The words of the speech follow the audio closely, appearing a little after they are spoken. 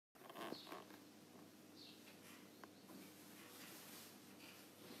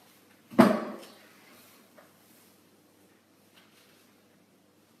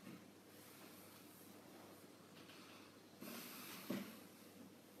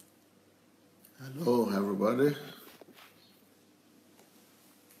everybody.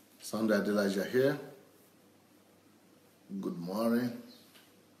 Sunday Adelaja here. Good morning.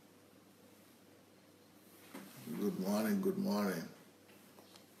 Good morning, good morning.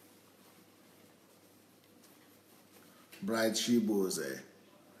 Bright Shiboze,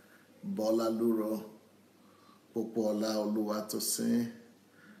 Bola Luro, Popola Oluwatosin,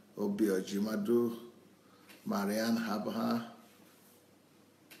 Obi Ojimadu, Marianne Habha,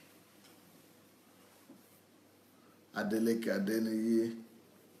 Adeleke Adeniyi.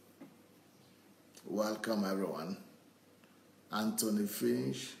 Welcome everyone. Anthony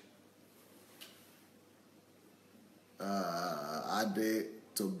Finch, Ade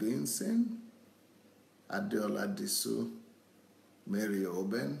Tobinson, Adeola Disu, Mary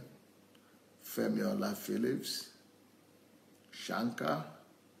Oben, Femiola Phillips, Shankar,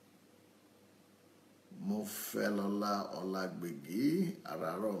 Mofelola Olagbegi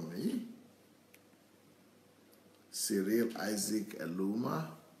Araromi, Cyril Isaac Eluma,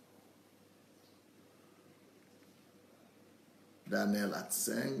 Daniel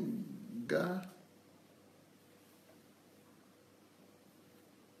Atsenga,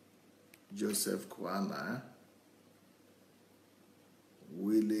 Joseph Kwana,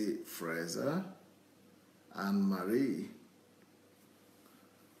 Willie Fraser, Anne-Marie,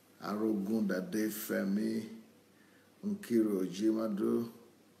 Arogunda Femi, Nkiro Jimadu,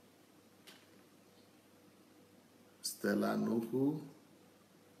 Stella Nuhu,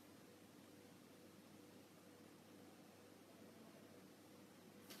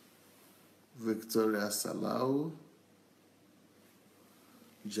 Victoria Salau,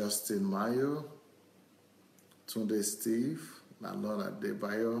 Justin Mayo, Tunde Steve, Nalona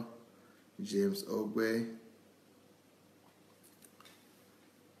Debayo, James Ogbe,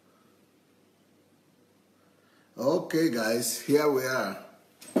 okay guys, here we are.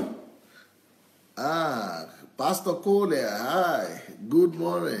 Pastor Cole, hi, good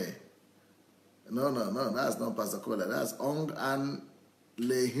morning. No, that's not Pastor Cole, that's Ong An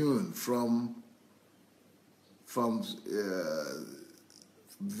Lehun from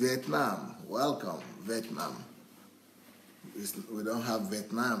Vietnam. Welcome, Vietnam. We don't have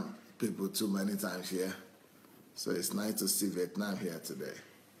Vietnam people too many times here, so it's nice to see Vietnam here today.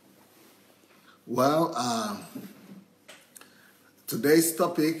 Well, today's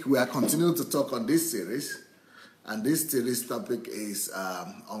topic, we are continuing to talk on this series, and this series topic is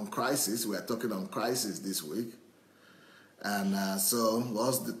on crisis. We are talking on crisis this week. And so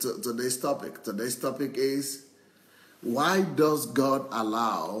what's today's topic? Today's topic is, why does God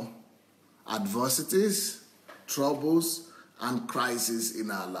allow adversities, troubles, and crises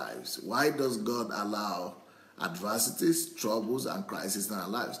in our lives? Why does God allow adversities, troubles, and crises in our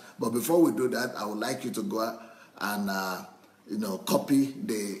lives? But before we do that, I would like you to go and copy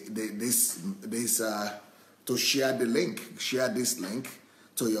to share the link. Share this link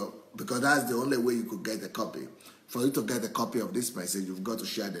to because that's the only way you could get a copy. For you to get a copy of this message, you've got to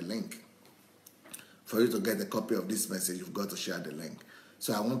share the link. For you to get a copy of this message, you've got to share the link.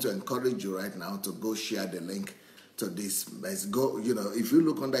 So I want to encourage you right now to go share the link to this message. Go, if you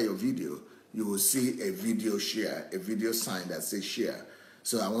look under your video, you will see a video share, a video sign that says share.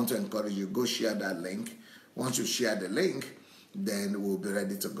 So I want to encourage you, go share that link. Once you share the link, then we'll be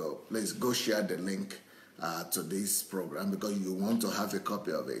ready to go. Please go share the link to this program because you want to have a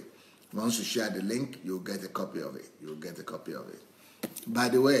copy of it. Once you share the link, you'll get a copy of it. You'll get a copy of it. By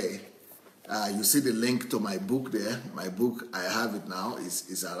the way, you see the link to my book there. My book, I have it now.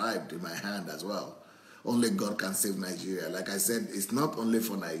 It's arrived in my hand as well. Only God Can Save Nigeria. Like I said, it's not only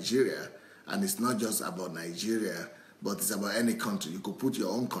for Nigeria, and it's not just about Nigeria, but it's about any country. You could put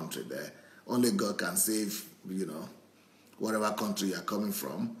your own country there. Only God can save, whatever country you're coming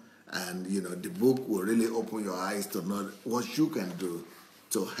from. And, the book will really open your eyes to know what you can do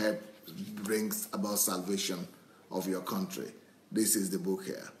to help bring about salvation of your country. This is the book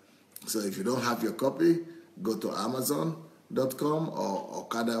here. So if you don't have your copy, go to Amazon.com or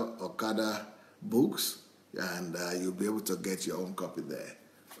Okada Books, and you'll be able to get your own copy there.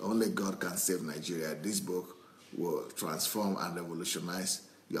 Only God Can Save Nigeria. This book will transform and revolutionize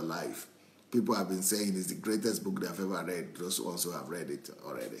your life. People have been saying it's the greatest book they've ever read, those ones who have read it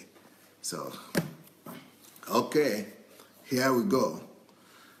already. So, okay, here we go.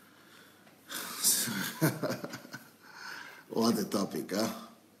 What a topic, huh?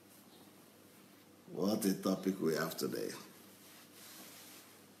 What a topic we have today.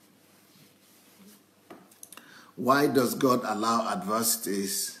 Why does God allow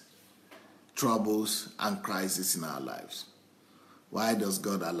adversities, troubles, and crises in our lives? Why does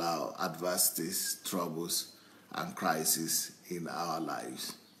God allow adversities, troubles, and crises in our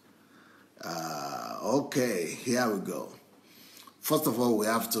lives? Okay, here we go. First of all, we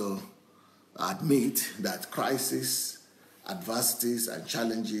have to admit that crises, adversities, and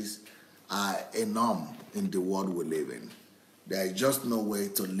challenges are a norm in the world we live in. There is just no way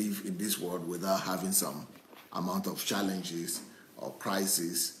to live in this world without having some amount of challenges or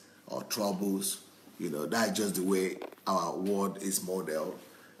crises or troubles. That's just the way our world is modeled.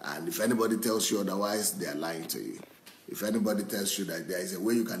 And if anybody tells you otherwise, they are lying to you. If anybody tells you that there is a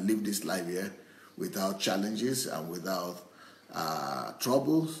way you can live this life here without challenges and without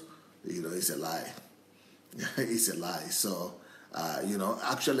troubles, it's a lie. It's a lie. So,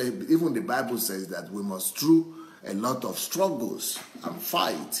 actually, even the Bible says that we must through a lot of struggles and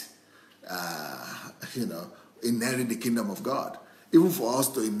fight, inherit the kingdom of God. Even for us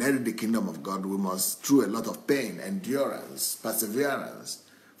to inherit the kingdom of God, we must through a lot of pain, endurance, perseverance,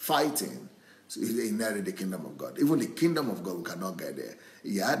 fighting, to inherit the kingdom of God. Even the kingdom of God, we cannot get there.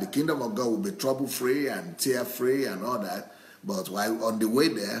 Yeah, the kingdom of God will be trouble-free and tear-free and all that, but while on the way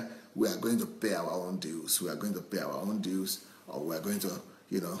there, we are going to pay our own dues. We are going to pay our own dues, or we are going to,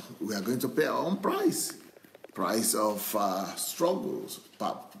 we are going to pay our own price. Price of struggles,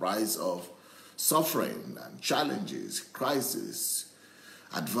 price of suffering and challenges, crises,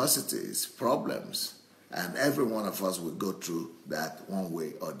 adversities, problems, and every one of us will go through that one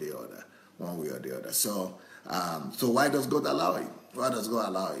way or the other. One way or the other. So why does God allow it? Why does God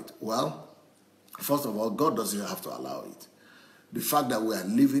allow it? Well, first of all, God doesn't have to allow it. The fact that we are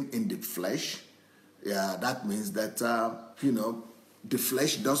living in the flesh, that means that, the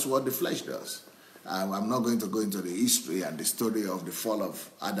flesh does what the flesh does. I'm not going to go into the history and the story of the fall of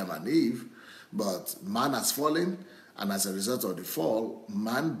Adam and Eve, but man has fallen, and as a result of the fall,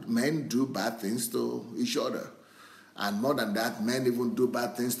 men do bad things to each other. And more than that, men even do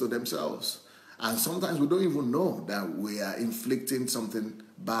bad things to themselves. And sometimes we don't even know that we are inflicting something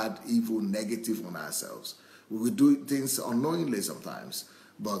bad, evil, negative on ourselves. We will do things unknowingly sometimes,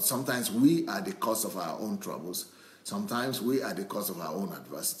 but sometimes we are the cause of our own troubles. Sometimes we are the cause of our own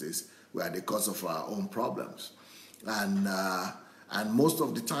adversities. We are the cause of our own problems. And most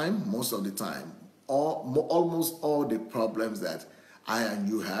of the time, almost all the problems that I and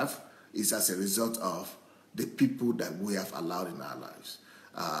you have is as a result of the people that we have allowed in our lives.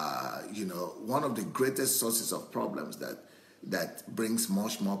 One of the greatest sources of problems that brings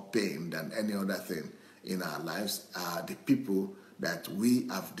much more pain than any other thing in our lives are the people that we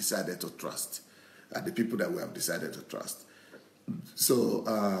have decided to trust. So,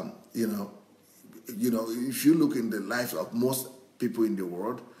 if you look in the life of most people in the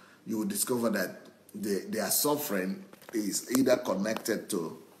world, you will discover that their suffering is either connected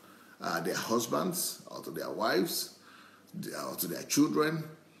to their husbands, or to their wives, or to their children,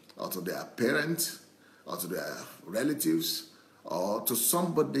 or to their parents, or to their relatives, or to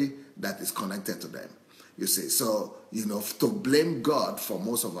somebody that is connected to them. You see, so to blame God for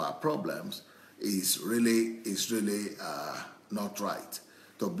most of our problems is really not right.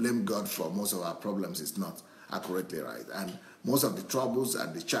 To blame God for most of our problems is not accurately right. And most of the troubles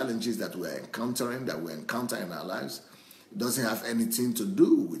and the challenges that we encounter in our lives, it doesn't have anything to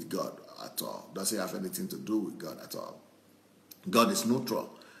do with God at all. God is neutral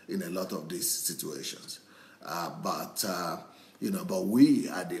in a lot of these situations. But we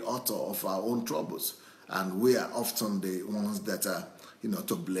are the author of our own troubles. And we are often the ones that are,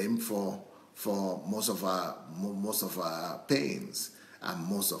 to blame for most of our pains and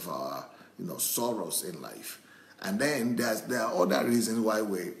most of our, sorrows in life. And then there are other reasons why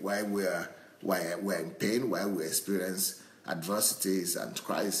we're in pain, why we experience adversities and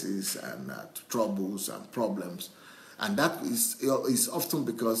crises and troubles and problems. And that is often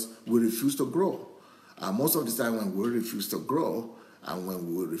because we refuse to grow. Most of the time when we refuse to grow and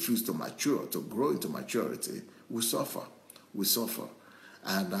when we refuse to mature, to grow into maturity, we suffer.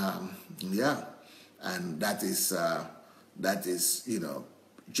 And and that is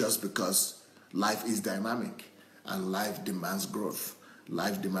just because life is dynamic and life demands growth.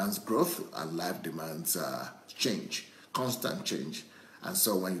 Life demands growth and life demands change, constant change. And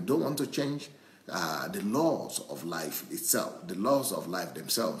so when you don't want to change, the laws of life itself, the laws of life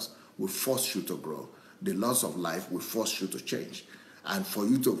themselves will force you to grow. The laws of life will force you to change. And for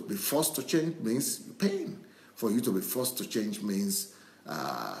you to be forced to change means pain. For you to be forced to change means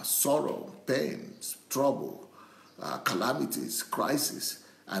sorrow, pain, trouble, calamities, crisis.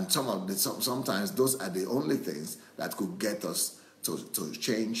 And sometimes those are the only things that could get us to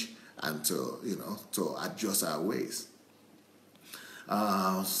change and to adjust our ways.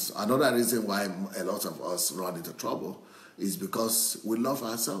 Another reason why a lot of us run into trouble is because we love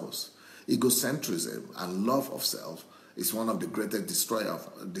ourselves. Egocentrism and love of self is one of the greatest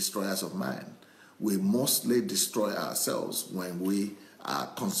destroyers of man. We mostly destroy ourselves when we are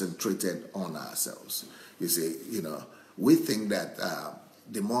concentrated on ourselves. You see, we think that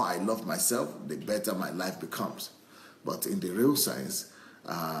the more I love myself, the better my life becomes. But in the real sense,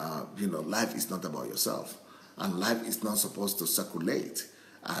 life is not about yourself. And life is not supposed to circulate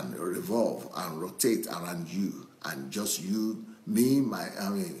and revolve and rotate around you. And just you, me,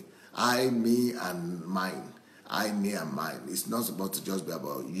 I, me, and mine. I, me, and mine. It's not supposed to just be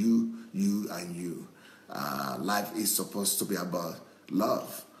about you, and you. Life is supposed to be about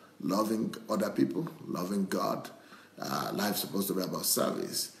love. Loving other people, loving God. Life is supposed to be about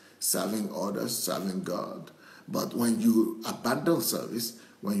service. Serving others, serving God. But when you abandon service,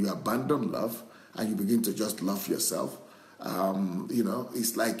 when you abandon love, and you begin to just love yourself,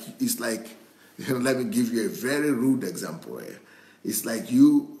 it's like let me give you a very rude example here. It's like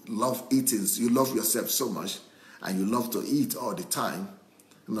you love eating, you love yourself so much, and you love to eat all the time.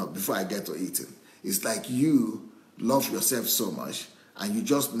 Before I get to eating, it's like you love yourself so much, and you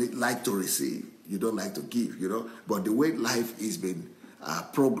just like to receive. You don't like to give, But the way life is been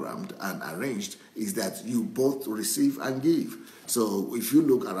programmed and arranged is that you both receive and give. So if you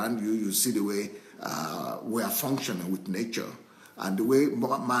look around you, you see the way we are functioning with nature. And the way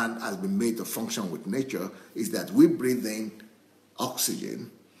man has been made to function with nature is that we breathe in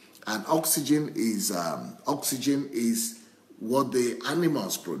oxygen. And oxygen is what the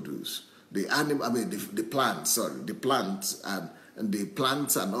animals produce. The plants and the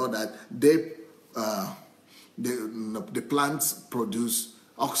plants and all that, the plants produce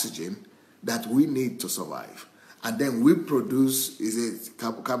oxygen that we need to survive. And then we produce,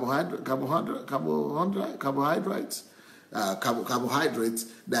 carbohydrates? Carbohydrates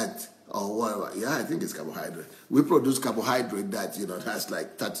that, or whatever, I think it's carbohydrate. We produce carbohydrate that, that's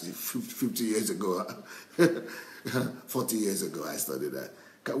like 30, 50 years ago, 40 years ago I studied that.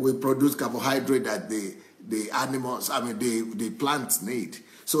 We produce carbohydrate that the animals, the plants need.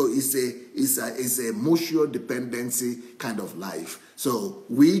 So it's a mutual dependency kind of life. So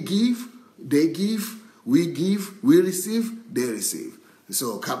we give, they give, we give, we receive, they receive.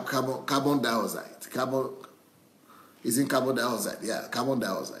 So carbon dioxide. Isn't carbon dioxide? Yeah, carbon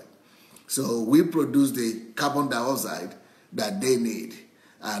dioxide. So we produce the carbon dioxide that they need,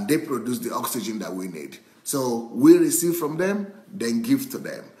 and they produce the oxygen that we need. So we receive from them, then give to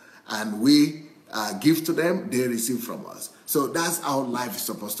them. And we give to them, they receive from us. So that's how life is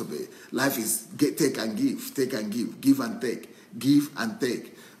supposed to be. Life is take and give and take, give and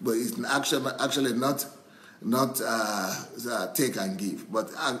take. But it's actually not take and give,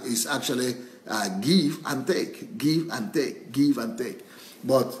 but it's actually give and take, give and take, give and take.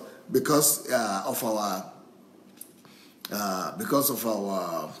 But because of our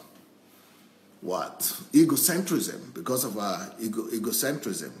egocentrism, because of our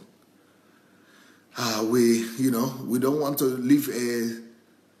egocentrism, we don't want to live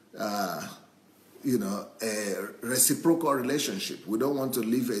a reciprocal relationship. We don't want to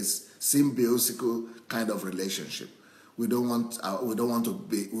live a symbiotic kind of relationship. We don't want to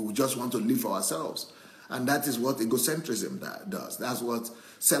be. We just want to live for ourselves, and that is what egocentrism does. That's what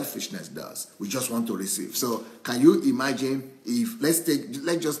selfishness does. We just want to receive. So, can you imagine if let's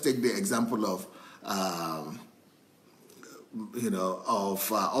just take the example of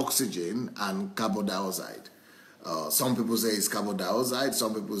oxygen and carbon dioxide. Some people say it's carbon dioxide,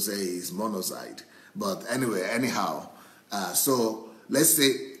 some people say it's monoxide. But anyhow, so let's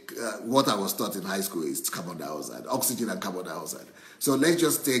say what I was taught in high school is carbon dioxide, oxygen and carbon dioxide. So let's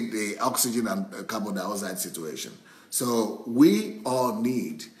just take the oxygen and carbon dioxide situation. So we all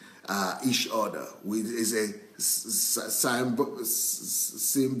need each other. It's a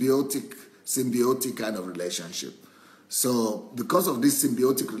symbiotic kind of relationship. So because of this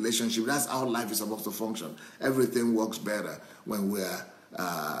symbiotic relationship, that's how life is supposed to function. Everything works better when we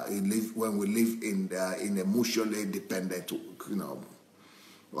live in a mutually dependent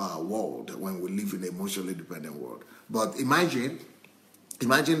world. When we live in a mutually dependent world. But imagine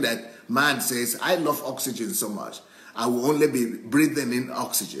that man says, "I love oxygen so much. I will only be breathing in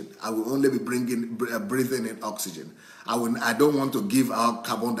oxygen. I will only be breathing in oxygen. I don't want to give out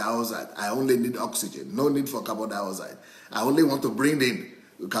carbon dioxide. I only need oxygen. No need for carbon dioxide. I only want to bring in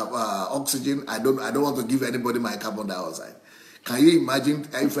oxygen. I don't want to give anybody my carbon dioxide." Can you imagine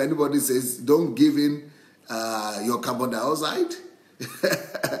if anybody says, "Don't give in your carbon dioxide"?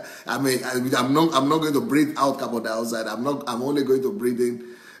 I'm not going to breathe out carbon dioxide. I'm only going to breathe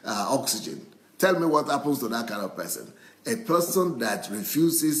in oxygen. Tell me what happens to that kind of person. A person that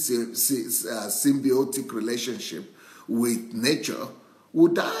refuses symbiotic relationship with nature will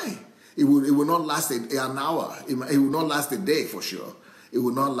die. It will not last an hour. It will not last a day for sure. It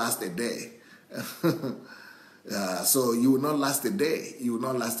will not last a day. So you will not last a day. You will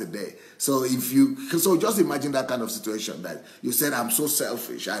not last a day. So so just imagine that kind of situation that you said, I'm so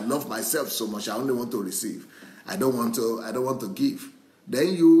selfish. I love myself so much. I only want to receive. I don't want to give.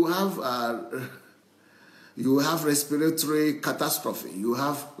 Then you have respiratory catastrophe. You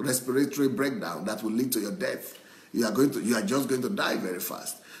have respiratory breakdown that will lead to your death. You are just going to die very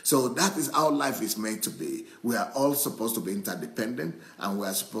fast. So that is how life is made to be. We are all supposed to be interdependent, and we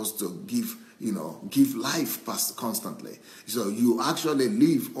are supposed to give life constantly. So you actually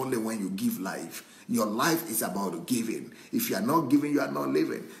live only when you give life. Your life is about giving. If you are not giving, you are not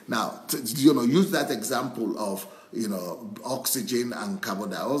living. Now, use that example of oxygen and carbon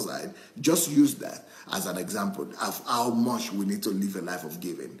dioxide. Just use that as an example of how much we need to live a life of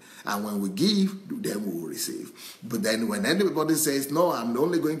giving. And when we give, then we will receive. But then when anybody says, no, I'm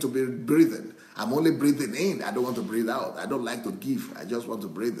only going to be breathing. I'm only breathing in. I don't want to breathe out. I don't like to give. I just want to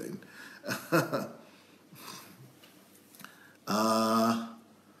breathe in.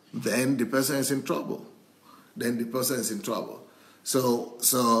 Then the person is in trouble. So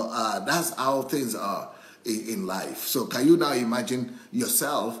that's how things are in life. So can you now imagine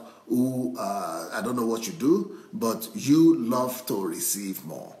yourself who, I don't know what you do, but you love to receive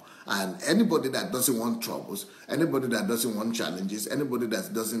more. And anybody that doesn't want troubles, anybody that doesn't want challenges, anybody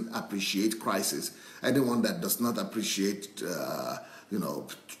that doesn't appreciate crisis, anyone that does not appreciate,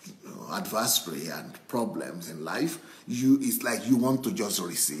 adversary and problems in life, it's like you want to just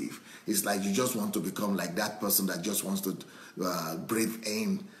receive. It's like you just want to become like that person that just wants to breathe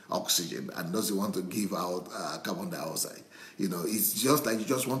in oxygen and doesn't want to give out carbon dioxide. It's just like you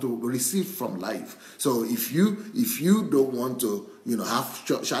just want to receive from life. So if you don't want to, have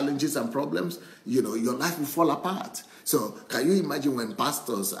challenges and problems, your life will fall apart. So can you imagine when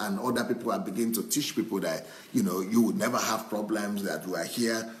pastors and other people are beginning to teach people that, you would never have problems, that we are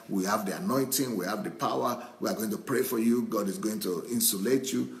here, we have the anointing, we have the power, we are going to pray for you, God is going to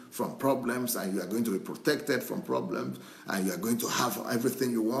insulate you from problems, and you are going to be protected from problems, and you are going to have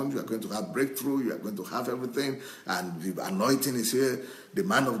everything you want, you are going to have breakthrough, you are going to have everything, and the anointing is here, the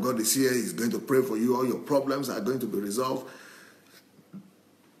man of God is here, he's going to pray for you, all your problems are going to be resolved,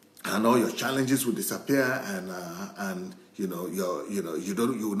 and all your challenges will disappear, and you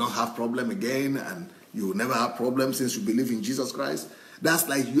will not have problem again, and you will never have problems since you believe in Jesus Christ. That's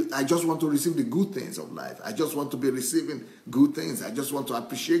like I just want to receive the good things of life. I just want to be receiving good things. I just want to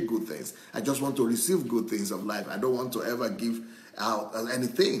appreciate good things. I just want to receive good things of life. I don't want to ever give out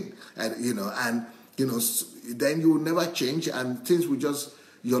anything, and then you will never change, and things will just.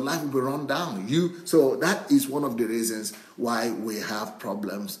 Your life will be run down. So that is one of the reasons why we have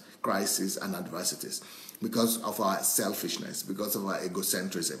problems, crises, and adversities. Because of our selfishness, because of our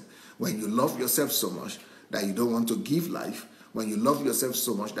egocentrism. When you love yourself so much that you don't want to give life, when you love yourself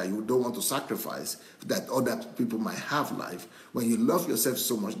so much that you don't want to sacrifice that other people might have life, when you love yourself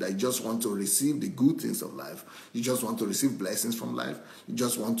so much that you just want to receive the good things of life, you just want to receive blessings from life, you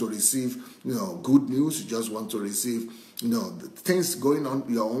just want to receive, good news, you just want to receive, things going on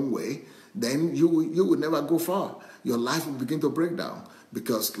your own way, then you will never go far. Your life will begin to break down,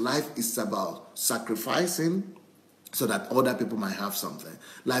 because life is about sacrificing so that other people might have something.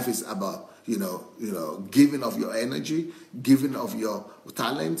 Life is about giving of your energy, giving of your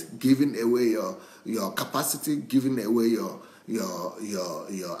talent, giving away your capacity, giving away your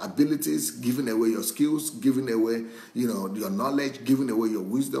abilities, giving away your skills, giving away your knowledge, giving away your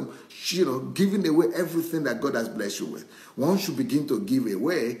wisdom, giving away everything that God has blessed you with. Once you begin to give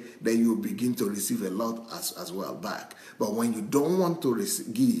away, then you begin to receive a lot as well back. But when you don't want to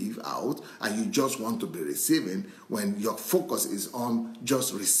give out and you just want to be receiving, when your focus is on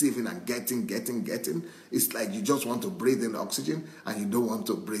just receiving and getting, it's like you just want to breathe in oxygen and you don't want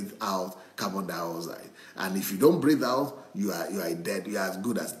to breathe out carbon dioxide. And if you don't breathe out, you are dead. You are as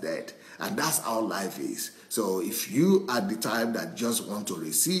good as dead. And that's how life is. So if you are the type that just want to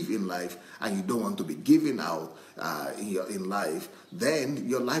receive in life and you don't want to be giving out in life, then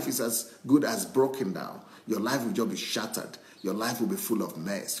your life is as good as broken down. Your life will just be shattered. Your life will be full of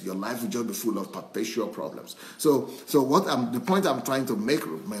mess. Your life will just be full of perpetual problems. So the point I'm trying to make,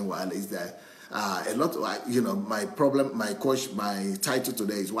 meanwhile, is that a lot of, my title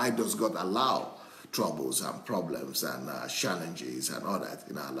today is, why does God allow troubles and problems and challenges and all that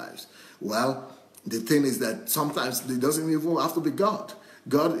in our lives? Well, the thing is that sometimes it doesn't even have to be God.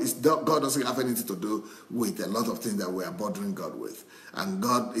 God doesn't have anything to do with a lot of things that we are bothering God with. And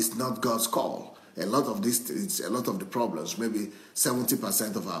God is not God's call. A lot of these things, a lot of the problems, maybe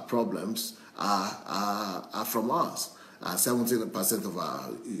 70% of our problems are from us. 70% of our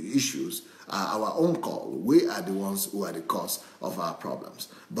issues are our own call. We are the ones who are the cause of our problems.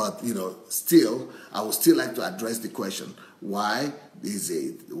 But, still, I would still like to address the question, why is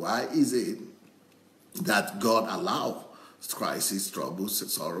it that God allows crises,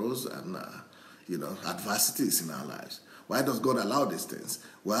 troubles, sorrows, and, adversities in our lives? Why does God allow these things?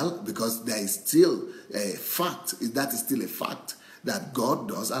 Well, because there is still a fact, that is still a fact, that God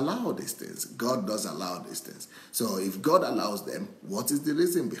does allow these things. God does allow these things. So if God allows them, what is the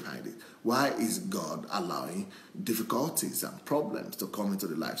reason behind it? Why is God allowing difficulties and problems to come into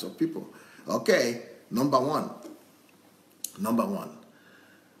the lives of people? Okay, number one.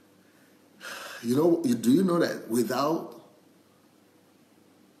 Do you know that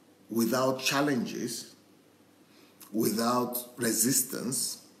without challenges, without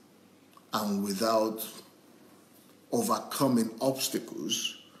resistance, and without overcoming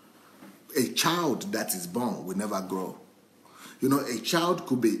obstacles, a child that is born will never grow. A child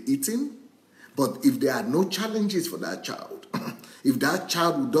could be eaten, but if there are no challenges for that child, if that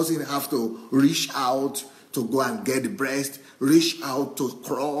child doesn't have to reach out to go and get the breast, reach out to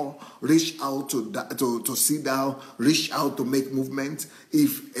crawl, reach out to sit down, reach out to make movement,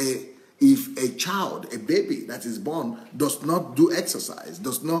 if a child, a baby that is born, does not do exercise,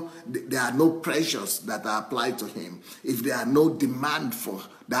 there are no pressures that are applied to him, if there are no demand for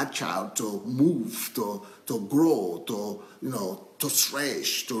that child to move, to grow, to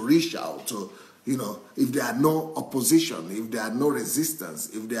stretch, to reach out, if there are no opposition, if there are no resistance,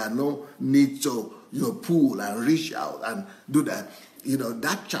 if there are no need to, pull and reach out and do that,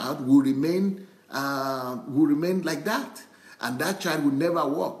 that child will remain like that. And that child will never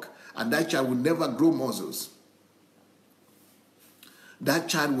walk. And that child will never grow muscles. That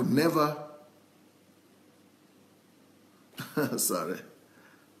child will never... Sorry.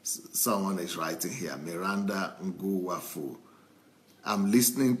 Someone is writing here. Miranda Nguwafu. I'm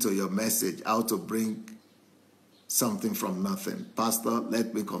listening to your message, how to bring something from nothing. Pastor,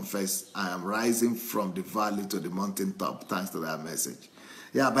 let me confess, I am rising from the valley to the mountaintop, thanks to that message.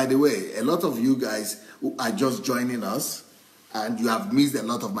 Yeah, by the way, a lot of you guys who are just joining us, and you have missed a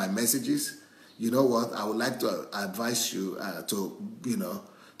lot of my messages, you know what? I would like to advise you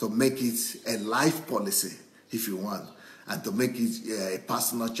to make it a life policy, if you want, and to make it a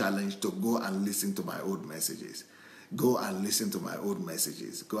personal challenge to go and listen to my old messages. Go and listen to my old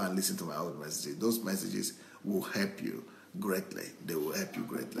messages. Go and listen to my old messages. Those messages will help you greatly. They will help you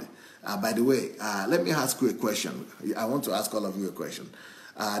greatly. By the way, let me ask you a question. I want to ask all of you a question.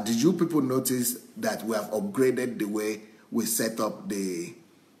 Did you people notice that we have upgraded the way we set up the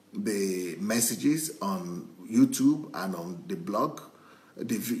messages on YouTube and on the blog?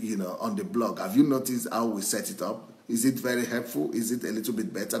 On the blog, have you noticed how we set it up? Is it very helpful? Is it a little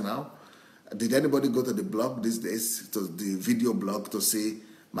bit better now? Did anybody go to the blog these days, to the video blog, to see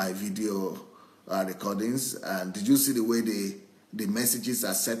my video recordings? And did you see the way the messages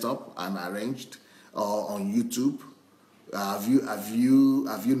are set up and arranged on YouTube? Have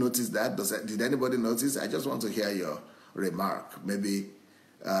you noticed that? Did anybody notice? I just want to hear your remark. Maybe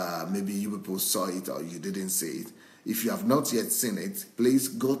you people saw it or you didn't see it. If you have not yet seen it, please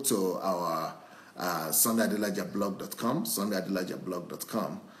go to our SundayAdelajablog.com,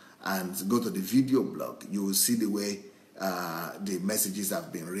 SundayAdelajablog.com, and go to the video blog. You will see the way the messages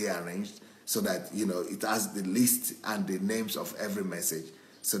have been rearranged so that it has the list and the names of every message,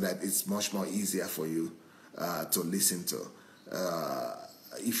 so that it's much more easier for you to listen to.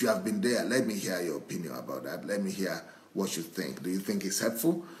 If you have been there, let me hear your opinion about that. Let me hear what you think. Do you think it's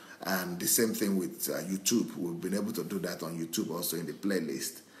helpful? And the same thing with YouTube. We've been able to do that on YouTube also in the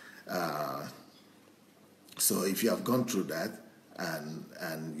playlist. So if you have gone through that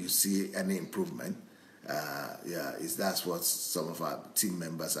and you see any improvement, that's what some of our team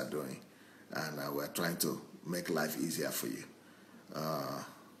members are doing. And we're trying to make life easier for you.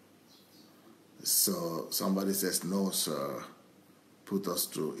 So somebody says, no, sir, put us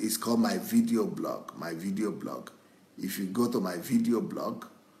through. It's called my video blog. My video blog. If you go to my video blog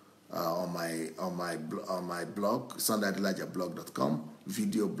on my blog, SundayAdelajablog.com,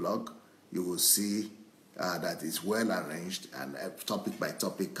 video blog, you will see that it's well arranged, and topic by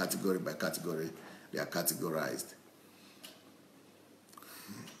topic, category by category, they are categorized.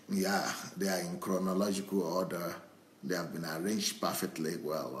 Yeah, they are in chronological order. They have been arranged perfectly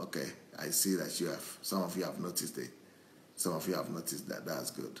well. Okay, I see that some of you have noticed it. Some of you have noticed that.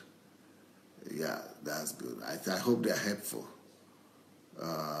 That's good. Yeah, that's good. I hope they are helpful.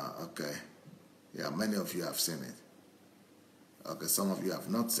 Okay. Yeah, many of you have seen it. Okay, some of you have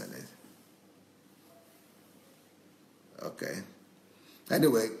not seen it. Okay.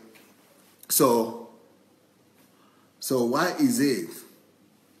 Anyway, so So why is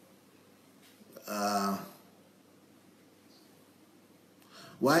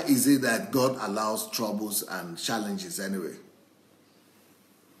it that God allows troubles and challenges anyway?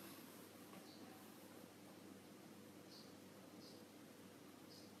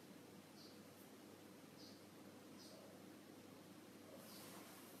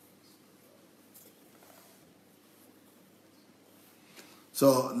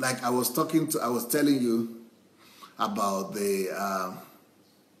 So, like I was telling you about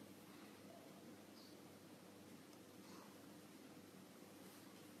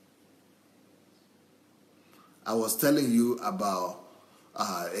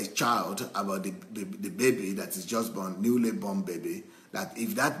a child, about the baby that is just born, newly born baby, that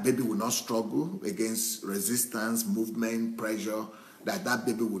if that baby will not struggle against resistance, movement, pressure, that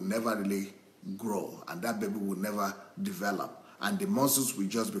baby will never really grow, and that baby will never develop, and the muscles will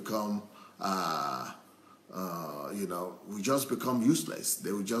just become will just become useless.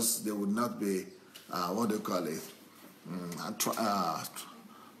 They would not be what do you call it?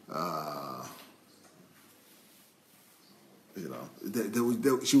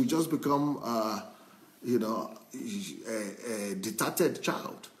 She would just become a detached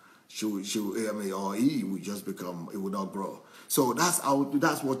child. Or he would just become, it would not grow. So that's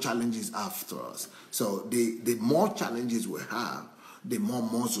what challenges are for us. So the more challenges we have, the more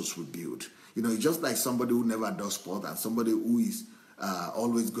muscles we build. It's just like somebody who never does sport and somebody who is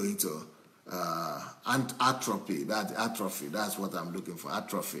always going to atrophy. That's what I'm looking for.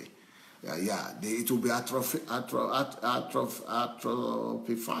 Atrophy. It will be atrophied, or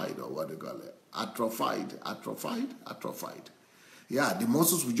what do you call it? Atrophied. Yeah, the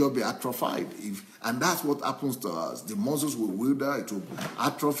muscles will just be atrophied, and that's what happens to us. The muscles will wither. It will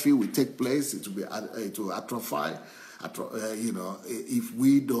atrophy will take place. It will atrophy. If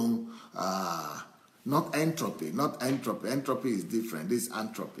we don't, not entropy. Entropy is different. This is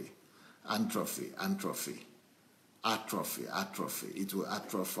entropy. Atrophy. It will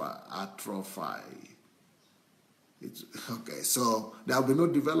atrophy. Okay, so there will be no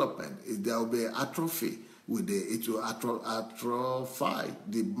development. There will be atrophy. It will atrophy.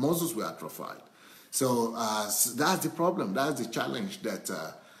 The muscles will atrophy. So that's the problem. That's the challenge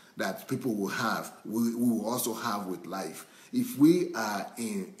that people will have. We will also have with life. If we are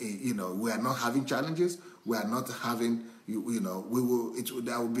we are not having challenges. We are not having. There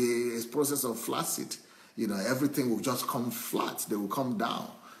will be a process of flaccid. Everything will just come flat. They will come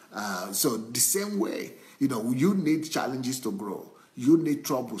down. So the same way, you need challenges to grow. You need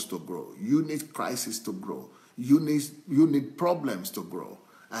troubles to grow. You need crises to grow. You need problems to grow.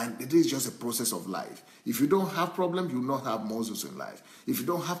 And it is just a process of life. If you don't have problems, you will not have muscles in life. If you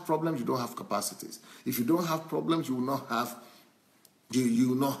don't have problems, you don't have capacities. If you don't have problems, you will not have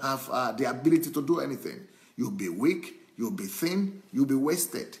the ability to do anything. You'll be weak. You'll be thin. You'll be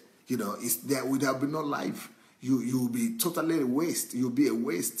wasted. There would have been no life. You'll be totally a waste. You'll be a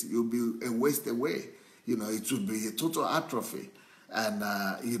waste. You'll be a waste away. It will be a total atrophy. And,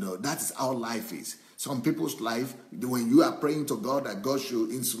 that is how life is. Some people's life, when you are praying to God that God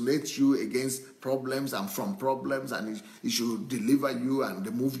should insulate you against problems and from problems, and He should deliver you and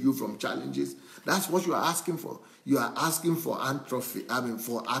remove you from challenges, that's what you are asking for. You are asking for atrophy.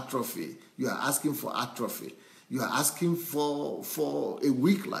 You are asking for atrophy. You are asking for a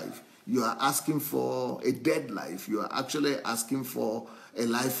weak life. You are asking for a dead life. You are actually asking for a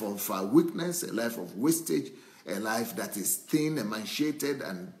life of weakness, a life of wastage, a life that is thin, emaciated,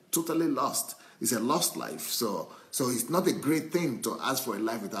 and totally lost. It's a lost life. So it's not a great thing to ask for a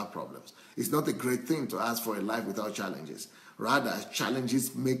life without problems. It's not a great thing to ask for a life without challenges. Rather, challenges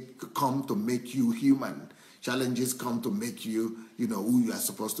come to make you human. Challenges come to make you, who you are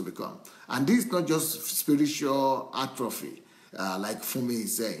supposed to become. And this is not just spiritual atrophy, like Fumi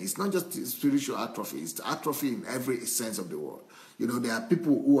is saying. It's not just spiritual atrophy. It's atrophy in every sense of the word. There are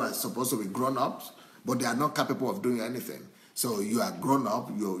people who are supposed to be grown-ups, but they are not capable of doing anything. So you are grown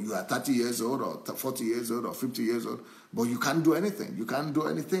up, you are 30 years old or 40 years old or 50 years old, but you can't do anything. You can't do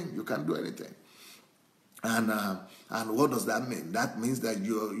anything. And what does that mean? That means that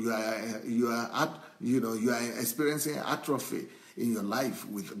you are experiencing atrophy in your life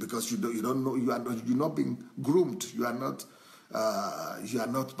because you don't know, you're not being groomed. You are not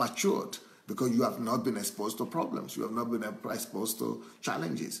matured because you have not been exposed to problems. You have not been exposed to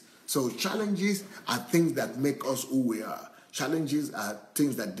challenges. So challenges are things that make us who we are. Challenges are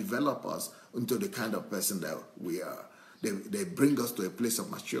things that develop us into the kind of person that we are. They bring us to a place of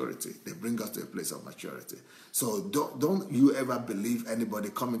maturity. So don't you ever believe anybody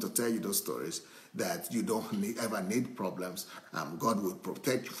coming to tell you those stories that you don't ever need problems. God will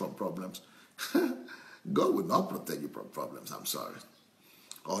protect you from problems. God will not protect you from problems, I'm sorry.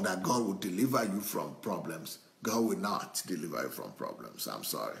 Or that God will deliver you from problems. God will not deliver you from problems. I'm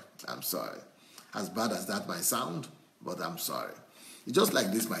sorry. I'm sorry. As bad as that might sound, but I'm sorry. It's just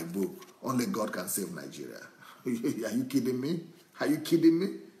like this, my book, Only God Can Save Nigeria. Are you kidding me? Are you kidding me?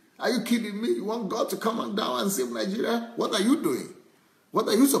 Are you kidding me? You want God to come on down and save Nigeria? What are you doing? What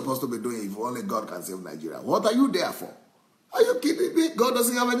are you supposed to be doing if only God can save Nigeria? What are you there for? Are you kidding me? God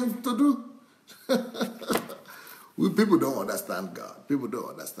doesn't have anything to do. People don't understand God. People don't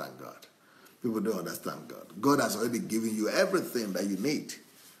understand God. People don't understand God. God has already given you everything that you need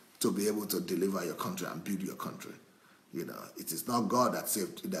to be able to deliver your country and build your country. You know, it is not God that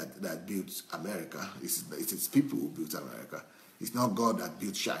saved that built America. It is people who built America. It's not God that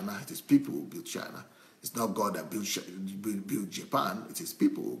built China. It is people who built China. It's not God that built Japan. It is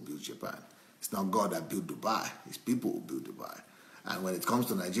people who built Japan. It's not God that built Dubai. It's people who built Dubai. And when it comes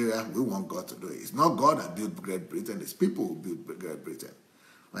to Nigeria, we want God to do it. It's not God that built Great Britain. It's people who built Great Britain.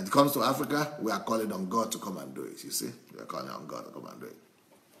 When it comes to Africa, we are calling on God to come and do it. You see? We are calling on God to come and do it.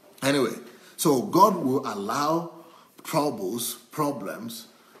 Anyway, so God will allow troubles, problems,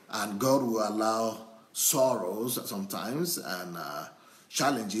 and God will allow sorrows sometimes and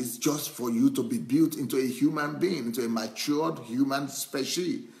challenges just for you to be built into a human being, into a matured human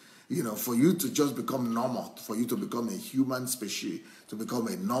species. You know, for you to just become normal, for you to become a human species, to become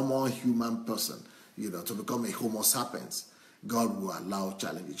a normal human person, you know, to become a Homo sapiens. God will allow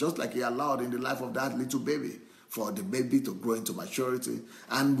challenges, just like he allowed in the life of that little baby, for the baby to grow into maturity.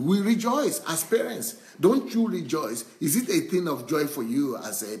 And we rejoice as parents. Don't you rejoice? Is it a thing of joy for you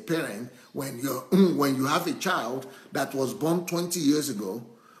as a parent when you have a child that was born 20 years ago,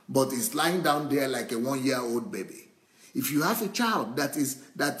 but is lying down there like a 1-year-old baby? If you have a child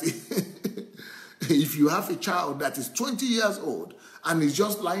if you have a child that is 20 years old and is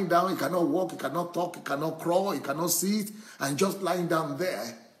just lying down, he cannot walk, he cannot talk, he cannot crawl, he cannot sit, and just lying down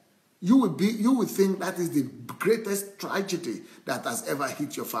there, you would think that is the greatest tragedy that has ever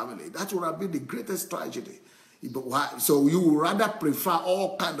hit your family. That would have been the greatest tragedy. But why? So you would rather prefer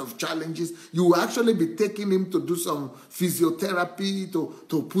all kind of challenges. You will actually be taking him to do some physiotherapy,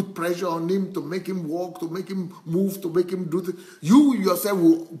 to put pressure on him, to make him walk, to make him move, to make him do things. You yourself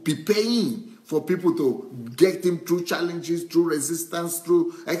will be paying for people to get him through challenges, through resistance,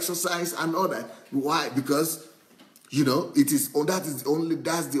 through exercise and all that. Why? Because, you know, that's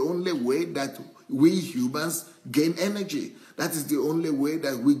the only way that we humans gain energy. That is the only way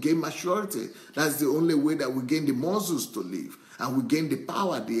that we gain maturity. That's the only way that we gain the muscles to live. And we gain the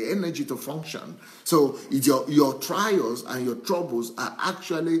power, the energy to function. So your trials and your troubles are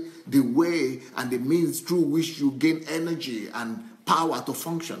actually the way and the means through which you gain energy and power to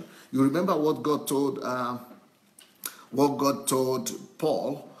function. You remember what God told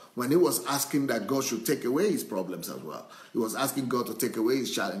Paul when he was asking that God should take away his problems as well. He was asking God to take away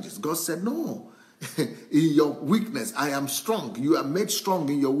his challenges. God said, no. In your weakness, I am strong. You are made strong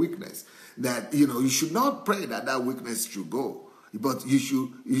in your weakness. That, you know, you should not pray that weakness should go. But you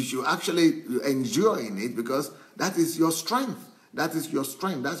should actually endure in it, because that is your strength. That is your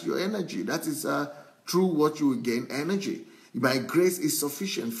strength. That's your energy. That is through what you will gain energy. My grace is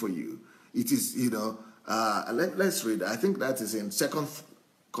sufficient for you. It is, you know, let's read. I think that is in 2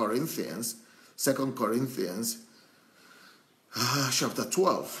 Corinthians chapter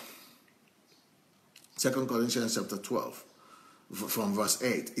 12. 2 Corinthians chapter 12, from verse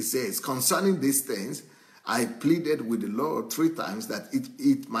 8. It says, concerning these things, I pleaded with the Lord 3 times that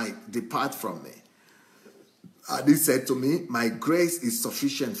it might depart from me. And he said to me, my grace is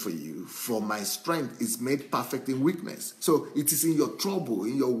sufficient for you, for my strength is made perfect in weakness. So it is in your trouble,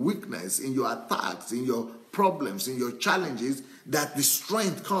 in your weakness, in your attacks, in your problems, in your challenges, that the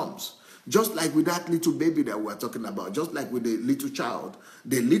strength comes. Just like with that little baby that we're talking about, just like with the little child,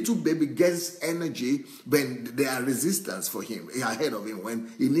 the little baby gets energy when there are resistance for him, ahead of him,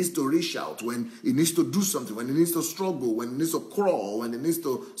 when he needs to reach out, when he needs to do something, when he needs to struggle, when he needs to crawl, when he needs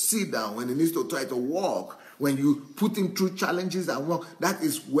to sit down, when he needs to try to walk. When you put him through challenges and walk, that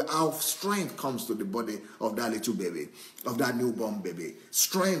is where our strength comes to the body of that little baby, of that newborn baby.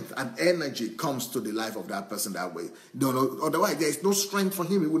 Strength and energy comes to the life of that person that way. Otherwise, there is no strength for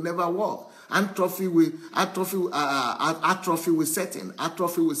him. He will never walk. Atrophy will set in.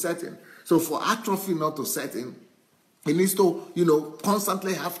 So for atrophy not to set in, he needs to, you know,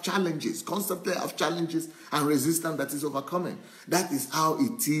 constantly have challenges and resistance that is overcoming. That is how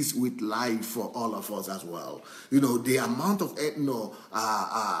it is with life for all of us as well. You know, the amount of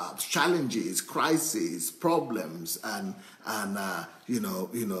challenges, crises, problems, and and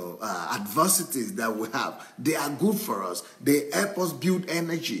adversities that we have, they are good for us. They help us build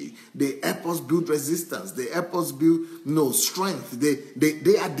energy. They help us build resistance. They help us build strength. They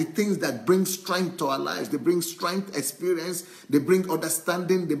are the things that bring strength to our lives. They bring strength, experience. They bring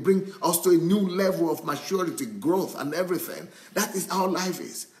understanding. They bring us to a new level of maturity, growth, and everything. That is how life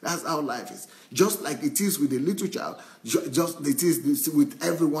is. That's how life is. Just like it is with a little child, just it is with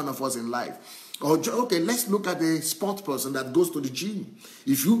every one of us in life. Okay, let's look at a sports person that goes to the gym.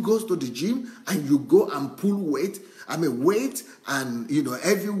 If you go to the gym and you go and pull weight and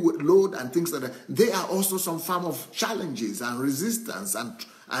heavy load and things like that, there are also some form of challenges and resistance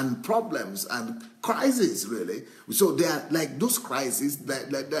and problems and crises, really. So they are like those crises,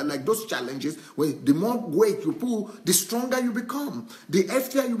 they're like those challenges where the more weight you pull, the stronger you become, the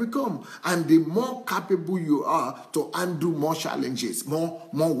heavier you become, and the more capable you are to undo more challenges, more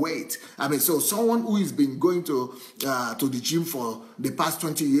weight. So someone who has been going to the gym for the past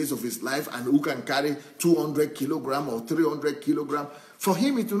 20 years of his life and who can carry 200 kilogram or 300 kilogram, for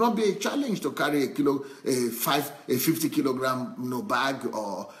him, it will not be a challenge to carry a 50 kilogram bag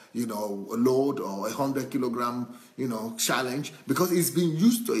or a load or 100 kilogram challenge, because he's been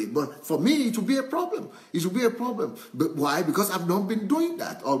used to it. But for me, it will be a problem. It will be a problem. But why? Because I've not been doing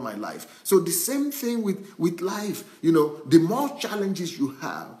that all my life. So the same thing with life. The more challenges you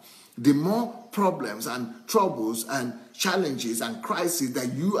have, the more problems and troubles and challenges and crises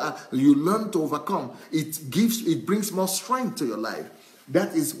that you learn to overcome, it brings more strength to your life.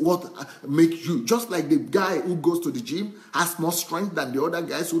 That is what makes you, just like the guy who goes to the gym has more strength than the other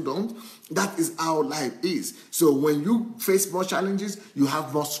guys who don't. That is how life is. So when you face more challenges, you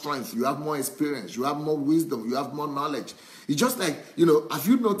have more strength, you have more experience, you have more wisdom, you have more knowledge. It's just like, have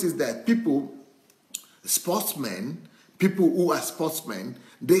you noticed that people who are sportsmen,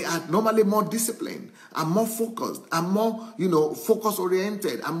 they are normally more disciplined and more focused and more,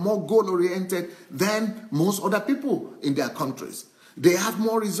 focus-oriented and more goal-oriented than most other people in their countries. They have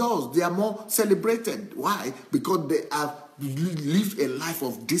more results. They are more celebrated. Why? Because they have lived a life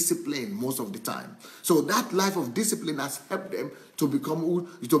of discipline most of the time. So that life of discipline has helped them to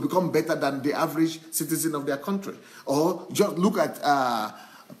become better than the average citizen of their country. Or just look at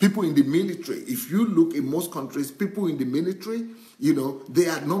people in the military. If you look in most countries, people in the military, they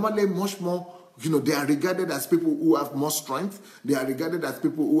are normally much more, they are regarded as people who have more strength. They are regarded as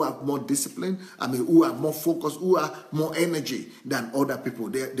people who have more discipline. Who are more focused, who are more energy than other people.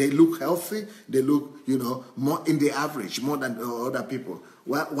 They look healthy. They look, more in the average, more than other people.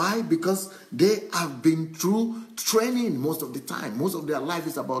 Why? Because they have been through training most of the time. Most of their life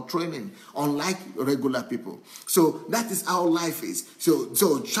is about training, unlike regular people. So that is how life is.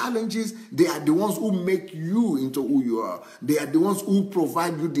 So challenges, they are the ones who make you into who you are. They are the ones who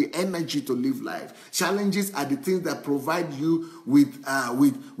provide you the energy to live life. Challenges are the things that provide you with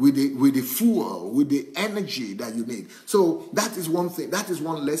the fuel, with the energy that you need. So that is one thing. That is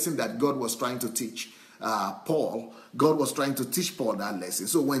one lesson that God was trying to teach Paul. God was trying to teach Paul that lesson.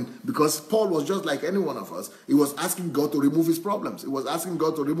 So because Paul was just like any one of us, he was asking God to remove his problems. He was asking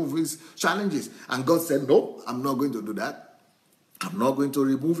God to remove his challenges. And God said, no, I'm not going to do that. I'm not going to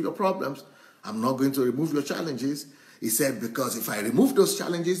remove your problems. I'm not going to remove your challenges. He said, because if I remove those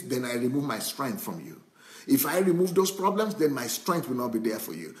challenges, then I remove my strength from you. If I remove those problems, then my strength will not be there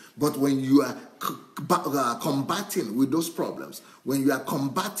for you. But when you are combating with those problems, when you are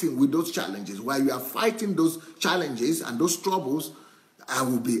combating with those challenges, while you are fighting those challenges and those troubles, I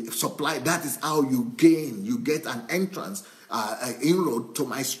will be supplied. That is how you get an entrance, an inroad to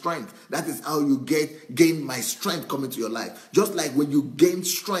my strength. That is how you gain my strength coming to your life. Just like when you gain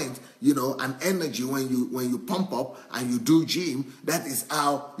strength, and energy when you pump up and you do gym, that is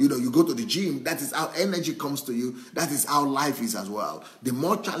how, you go to the gym, that is how energy comes to you. That is how life is as well. The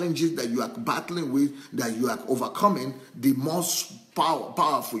more challenges that you are battling with, that you are overcoming, the more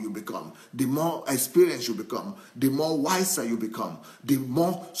powerful you become, the more experienced you become, the more wiser you become, the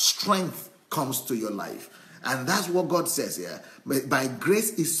more strength comes to your life. And that's what God says here. My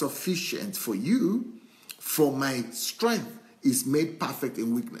grace is sufficient for you, for my strength is made perfect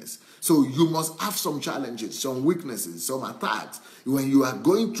in weakness. So you must have some challenges, some weaknesses, some attacks. When you are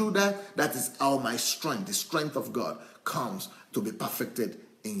going through that, that is how my strength, the strength of God, comes to be perfected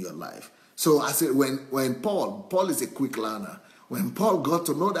in your life. So I said, when Paul is a quick learner. When Paul got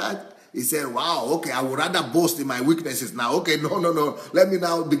to know that, He said, wow, okay, I would rather boast in my weaknesses now. Okay, no. Let me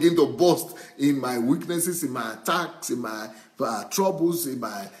now begin to boast in my weaknesses, in my attacks, in my troubles, in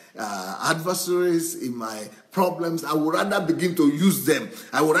my adversaries, in my problems. I would rather begin to use them.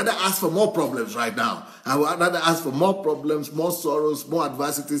 I would rather ask for more problems right now. I would rather ask for more problems, more sorrows, more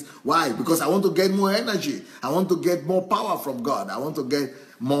adversities. Why? Because I want to get more energy. I want to get more power from God. I want to get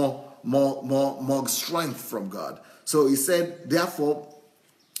more strength from God. So he said, therefore,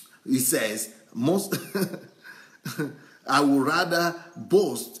 he says, most I would rather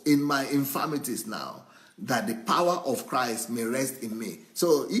boast in my infirmities now, that the power of Christ may rest in me.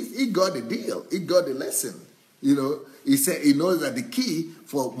 So he got the deal. He got the lesson. He said he knows that the key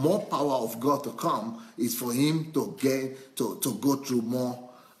for more power of God to come is for him to get to go through more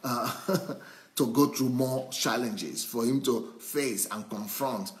to go through more challenges, for him to face and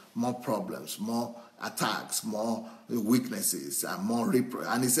confront more problems, more attacks, more weaknesses, and more reproach.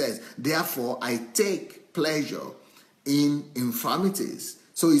 And he says, therefore, I take pleasure in infirmities.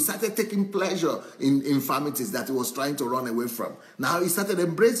 So he started taking pleasure in infirmities that he was trying to run away from. Now he started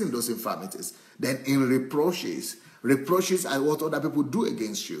embracing those infirmities. Then in reproaches are what other people do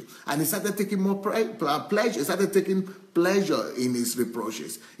against you. And he started taking more pleasure. He started taking pleasure in his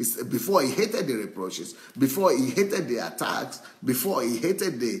reproaches. Before he hated the reproaches, before he hated the attacks, before he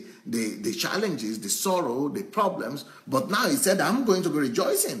hated the challenges, the sorrow, the problems. But now he said, I'm going to be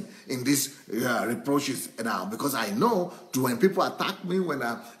rejoicing in these reproaches now, because I know when people attack me, when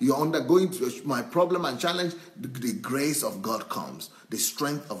you're undergoing my problem and challenge, the grace of God comes, the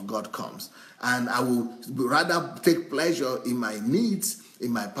strength of God comes. And I will rather take pleasure in my needs,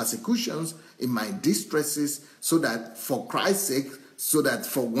 in my persecutions, in my distresses, so that for Christ's sake, so that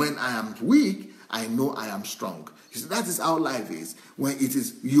for when I am weak, I know I am strong. You see, that is how life is. When it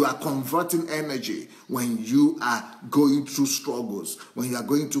is, you are converting energy. When you are going through struggles, when you are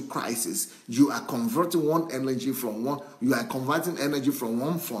going through crisis, you are converting one energy from one. You are converting energy from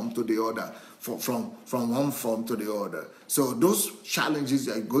one form to the other. From one form to the other. So those challenges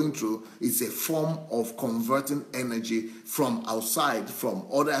you are going through is a form of converting energy from outside, from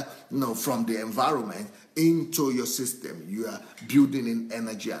from the environment into your system. You are building in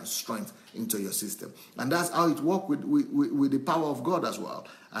energy and strength into your system. And that's how it works with the power of God as well.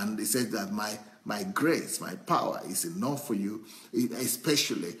 And he said that my grace, my power is enough for you,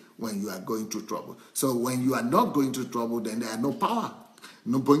 especially when you are going through trouble. So when you are not going through trouble, then there are no power.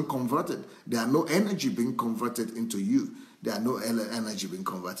 No being converted. There are no energy being converted into you. There are no energy being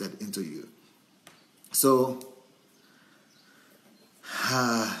converted into you. So,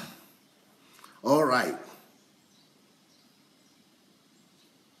 all right.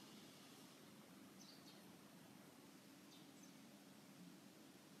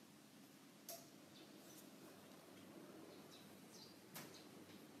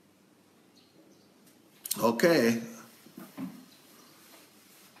 Okay.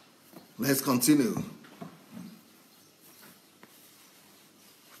 Let's continue.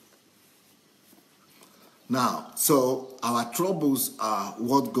 Now, so our troubles are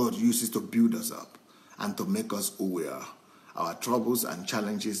what God uses to build us up and to make us who we are. Our troubles and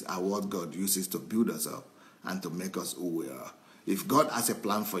challenges are what God uses to build us up and to make us who we are. If God has a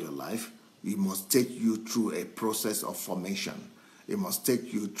plan for your life, He must take you through a process of formation. He must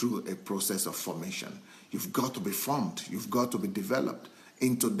take you through a process of formation. You've got to be formed. You've got to be developed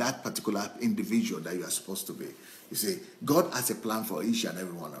into that particular individual that you are supposed to be. You see, God has a plan for each and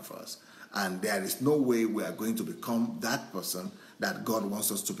every one of us. And there is no way we are going to become that person that God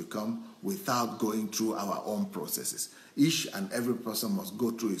wants us to become without going through our own processes. Each and every person must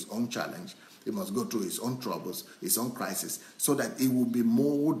go through his own challenge. He must go through his own troubles, his own crisis, so that he will be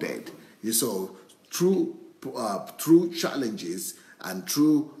molded. So through challenges and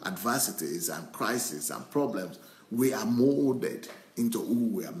through adversities and crises and problems, we are molded into who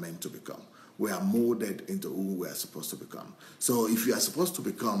we are meant to become. We are molded into who we are supposed to become. So if you are supposed to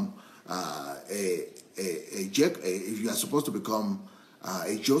become if you are supposed to become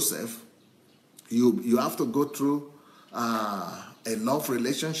a Joseph, you have to go through a love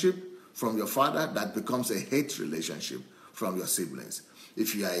relationship from your father that becomes a hate relationship from your siblings.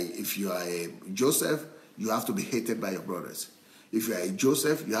 If you are a Joseph, you have to be hated by your brothers. If you are a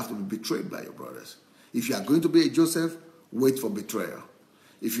Joseph, you have to be betrayed by your brothers. If you are going to be a Joseph, wait for betrayal.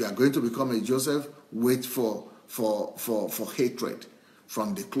 If you are going to become a Joseph, wait for hatred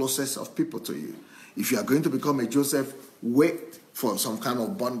from the closest of people to you. If you are going to become a Joseph, wait for some kind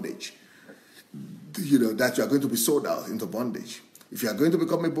of bondage. That you are going to be sold out into bondage. If you are going to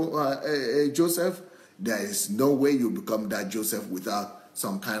become a Joseph, there is no way you become that Joseph without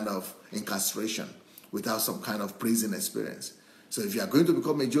some kind of incarceration, without some kind of prison experience. So if you are going to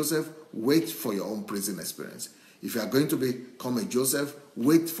become a Joseph, wait for your own prison experience. If you are going to become a Joseph,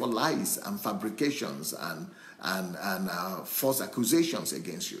 wait for lies and fabrications and false accusations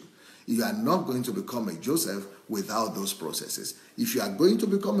against you. You are not going to become a Joseph without those processes. If you are going to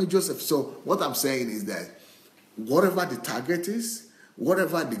become a Joseph, so what I'm saying is that whatever the target is,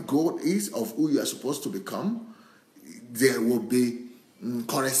 whatever the goal is of who you are supposed to become, there will be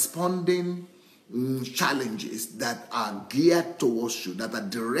corresponding challenges that are geared towards you, that are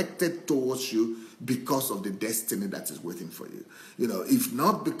directed towards you because of the destiny that is waiting for you. If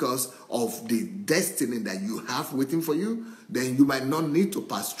not because of the destiny that you have waiting for you, then you might not need to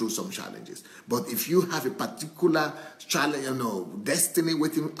pass through some challenges. But if you have a particular challenge, destiny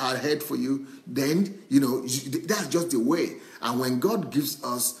waiting ahead for you, then, that's just the way. And when God gives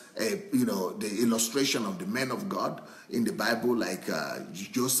us, the illustration of the men of God in the Bible, like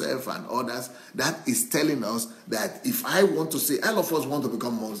Joseph and others, that is telling us that if I want to say, all of us want to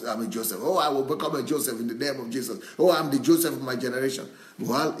become a Joseph. Oh, I will become a Joseph in the name of Jesus. Oh, I'm the Joseph of my generation.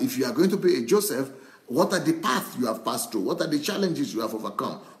 Well, if you are going to be a Joseph, what are the paths you have passed through? What are the challenges you have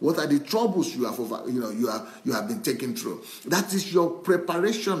overcome? What are the troubles you have you have been taken through? That is your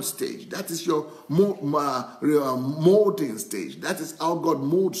preparation stage. That is your molding stage. That is how God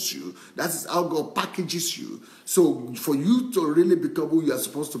molds you. That is how God packages you. So for you to really become who you are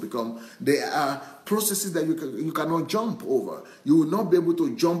supposed to become, there are processes that you cannot jump over. You will not be able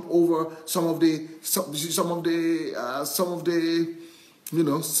to jump over some of the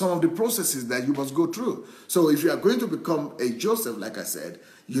processes that you must go through. So if you are going to become a Joseph, like I said,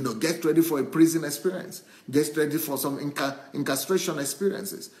 get ready for a prison experience. Get ready for some incarceration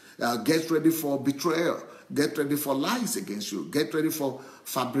experiences. Get ready for betrayal. Get ready for lies against you. Get ready for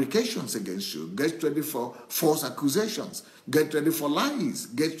fabrications against you. Get ready for false accusations. Get ready for lies.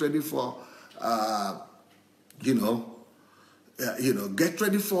 Get ready for, get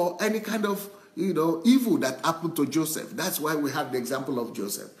ready for any kind of evil that happened to Joseph. That's why we have the example of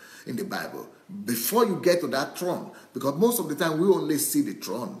Joseph in the Bible. Before you get to that throne, because most of the time we only see the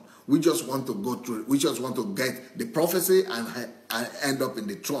throne. We just want to go through. We just want to get the prophecy and end up in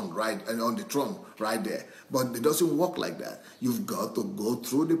the throne, right, and on the throne right there. But it doesn't work like that. You've got to go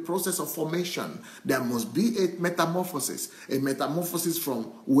through the process of formation. There must be a metamorphosis from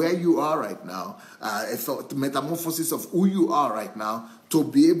where you are right now, a metamorphosis of who you are right now, to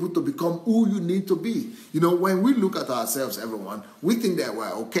be able to become who you need to be. When we look at ourselves, everyone, we think that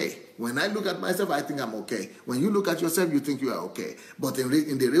we're okay. When I look at myself, I think I'm okay. When you look at yourself, you think you are okay. But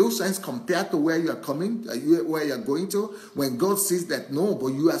in the real sense, compared to where you are coming, where you are going to, when God says that, no, but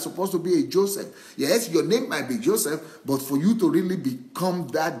you are supposed to be a Joseph. Yes, your name might be Joseph, but for you to really become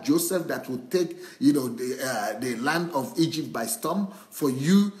that Joseph that will take, the land of Egypt by storm, for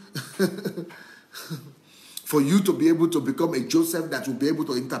you... For you to be able to become a Joseph that will be able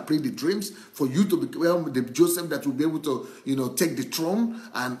to interpret the dreams, for you to become the Joseph that will be able to, take the throne,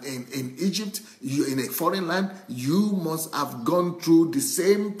 and in Egypt, in a foreign land, you must have gone through the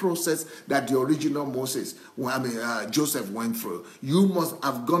same process that the original Joseph went through. You must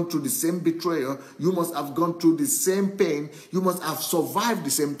have gone through the same betrayal. You must have gone through the same pain. You must have survived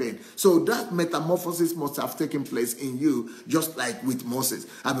the same pain. So that metamorphosis must have taken place in you, just like with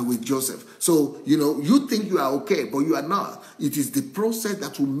with Joseph. So, you think you are okay, but you are not. It is the process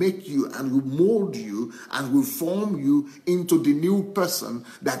that will make you and will mold you and will form you into the new person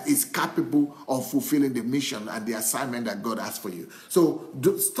that is capable of fulfilling the mission and the assignment that God has for you. So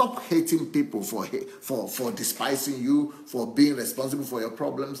stop hating people for despising you, for being responsible for your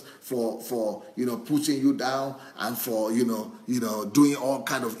problems, for putting you down, and for doing all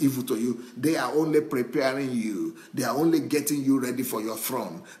kind of evil to you. They are only preparing you. They are only getting you ready for your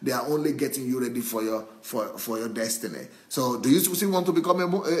throne. They are only getting you ready for your destiny. So do you still want to become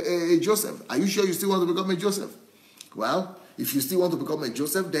a Joseph? Are you sure you still want to become a Joseph? Well, if you still want to become a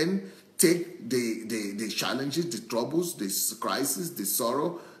Joseph, then take the challenges, the troubles, the crises, the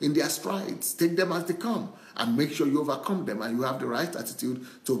sorrow in their strides. Take them as they come, and make sure you overcome them, and you have the right attitude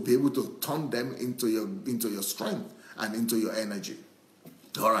to be able to turn them into your strength and into your energy.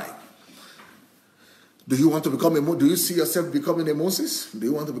 All right. Do you want to become do you see yourself becoming a Moses? Do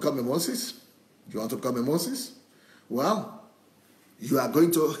you want to become a Moses? You want to become a Moses? Well, you are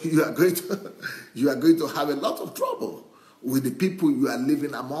going to have a lot of trouble with the people you are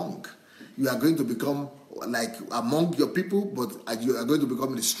living among. You are going to become like among your people, but you are going to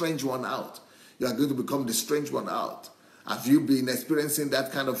become the strange one out. You are going to become the strange one out. Have you been experiencing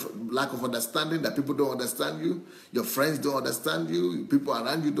that kind of lack of understanding, that people don't understand you? Your friends don't understand you? People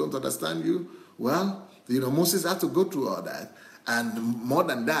around you don't understand you? Well, Moses had to go through all that. And more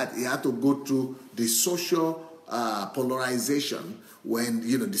than that, he had to go through the social polarization when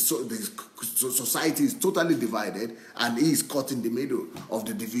the society is totally divided and he is caught in the middle of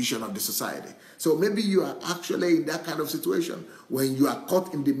the division of the society. So maybe you are actually in that kind of situation when you are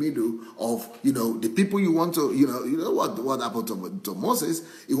caught in the middle of the people you want to what happened to Moses.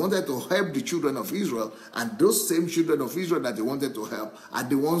 He wanted to help the children of Israel, and those same children of Israel that he wanted to help are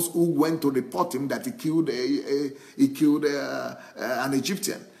the ones who went to report him that he killed an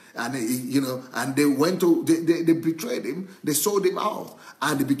Egyptian. And and they they betrayed him, they sold him out,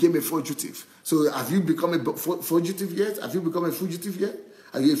 and he became a fugitive. So have you become a fugitive yet? Have you become a fugitive yet?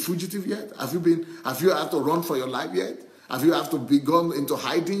 Are you a fugitive yet? Have you had to run for your life yet? Have you to be gone into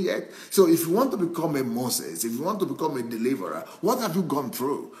hiding yet? So if you want to become a Moses, if you want to become a deliverer, what have you gone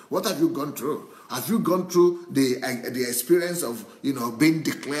through? What have you gone through? Have you gone through the experience of being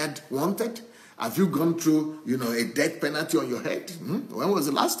declared wanted? Have you gone through, a death penalty on your head? When was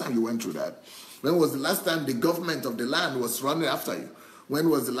the last time you went through that? When was the last time the government of the land was running after you? When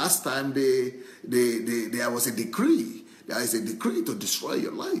was the last time there was a decree? There is a decree to destroy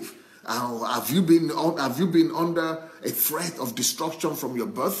your life. Have you been under a threat of destruction from your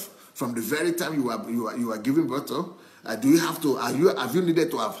birth, from the very time you are giving birth to? Have you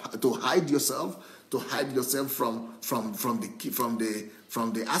needed to hide yourself? To hide yourself from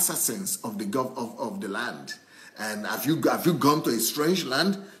the assassins of the land? And have you gone to a strange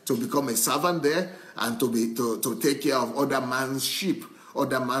land to become a servant there and to take care of other man's sheep,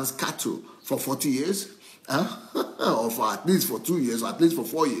 other man's cattle for 40 years? Or for at least for 2 years, or at least for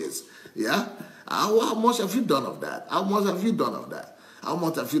 4 years? Yeah? How much have you done of that? How much have you done of that? How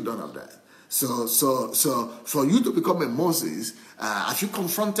much have you done of that? So for you to become a Moses, have you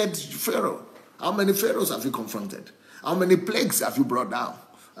confronted Pharaoh? How many pharaohs have you confronted? How many plagues have you brought down?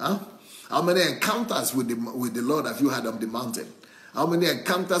 How many encounters with the Lord have you had on the mountain? How many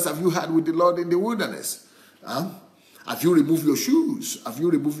encounters have you had with the Lord in the wilderness? Have you removed your shoes? Have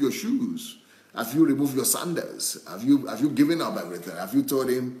you removed your shoes? Have you removed your sandals? Have you given up everything? Have you told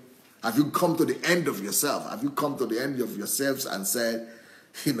him? Have you come to the end of yourself? Have you come to the end of yourselves and said,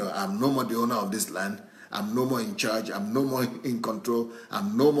 I'm no more the owner of this land. I'm no more in charge. I'm no more in control.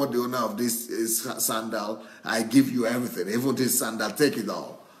 I'm no more the owner of this sandal. I give you everything. Even this sandal, take it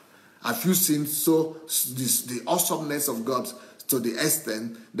all. Have you seen the awesomeness of God to the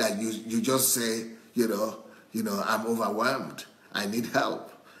extent that you just say, I'm overwhelmed. I need help.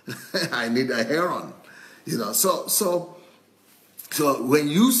 I need a Aaron. So when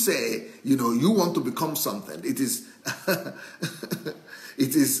you say, you want to become something, it is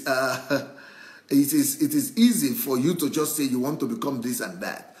it is easy for you to just say you want to become this and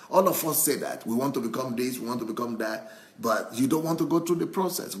that. All of us say that. We want to become this, we want to become that, but you don't want to go through the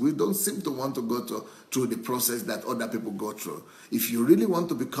process. We don't seem to want to go through the process that other people go through. If you really want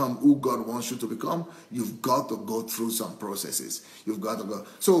to become who God wants you to become, you've got to go through some processes. You've got to go.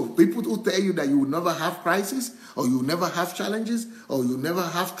 So people who tell you that you will never have crisis, or you will never have challenges, or you never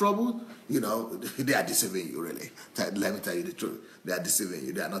have trouble, they are deceiving you, really. Let me tell you the truth. They are deceiving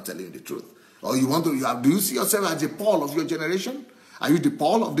you. They are not telling you the truth. Or do you see yourself as the Paul of your generation? Are you the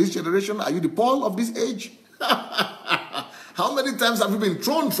Paul of this generation? Are you the Paul of this age? How many times have you been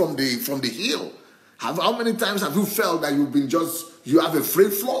thrown from the hill? How many times have you felt that you have a free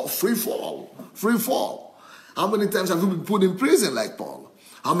fall? How many times have you been put in prison like Paul?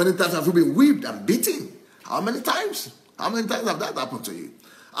 How many times have you been whipped and beaten? How many times? How many times have that happened to you?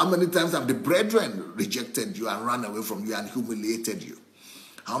 How many times have the brethren rejected you and run away from you and humiliated you?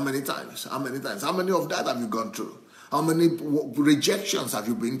 How many times? How many times? How many of that have you gone through? How many rejections have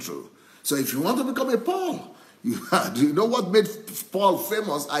you been through? So if you want to become a Paul, do you know what made Paul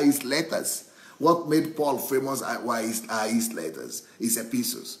famous are his letters? What made Paul famous are his letters, his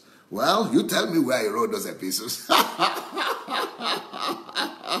epistles. Well, you tell me where he wrote those epistles.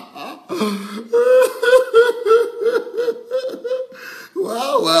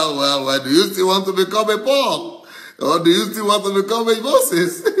 Well, do you still want to become a Paul? Or do you still want to become a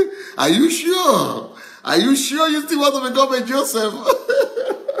Moses? Are you sure? Are you sure you still want to become a Joseph?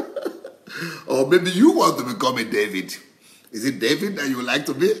 Or maybe you want to become a David. Is it David that you would like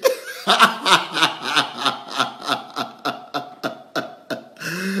to be?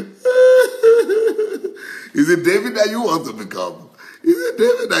 Is it David that you want to become? Is it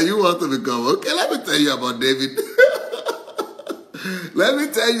David that you want to become? Okay, let me tell you about David. Let me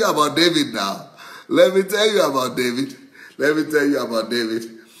tell you about David now. Let me tell you about David. Let me tell you about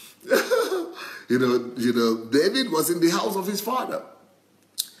David. David was in the house of his father.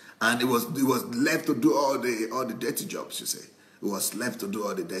 And he was left to do all the dirty jobs, you see. He was left to do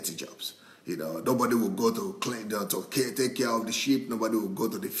all the dirty jobs. You know, nobody will go to clean, take care of the sheep. Nobody will go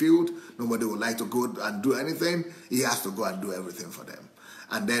to the field. Nobody would like to go and do anything. He has to go and do everything for them.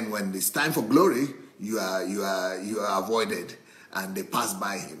 And then when it's time for glory, you are avoided, and they pass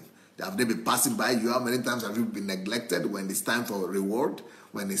by him. Have they been passing by you? How many times have you been neglected when it's time for reward,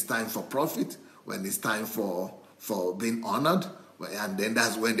 when it's time for profit, when it's time for being honored? And then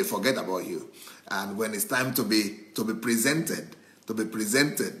that's when they forget about you. And when it's time to be presented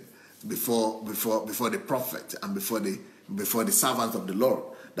before the prophet and before the servant of the Lord,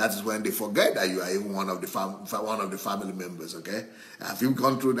 that is when they forget that you are even one of the family members. Okay, have you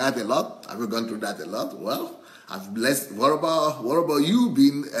gone through that a lot? Have you gone through that a lot? Well, I've blessed. What about you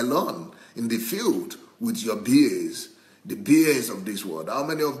being alone in the field with your bears, the bears of this world? How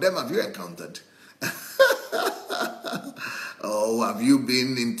many of them have you encountered? Oh, have you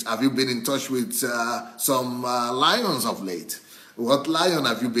been in touch with some lions of late? What lion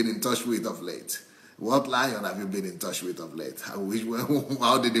have you been in touch with of late? What lion have you been in touch with of late? How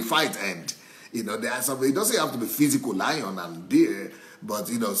did the fight end? You know, there are some. It doesn't have to be physical lion and bear, but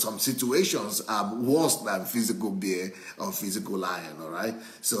you know, some situations are worse than physical bear or physical lion. All right.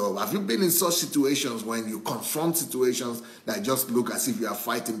 So, have you been in such situations when you confront situations that just look as if you are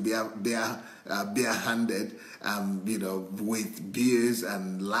fighting barehanded, you know, with bears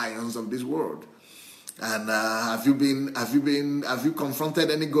and lions of this world? And have you confronted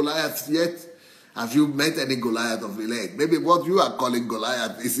any Goliath yet? Have you met any Goliath of late? Maybe what you are calling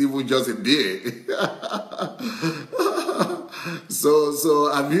Goliath is even just a bear.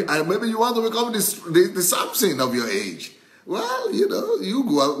 So have you? And maybe you want to become the Samson of your age. Well, you know, you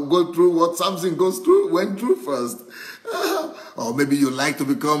go through what Samson went through first. Or maybe you like to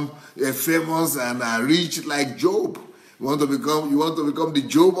become famous and rich like Job. You want to become the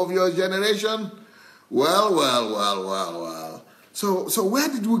Job of your generation? Well. So where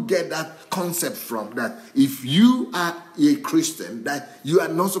did we get that concept from? That if you are a Christian, that you are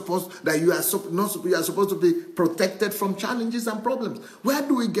supposed to be protected from challenges and problems. Where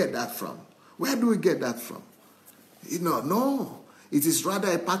do we get that from? You know, no. It is rather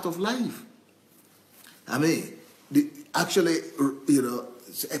a part of life. I mean, actually, you know,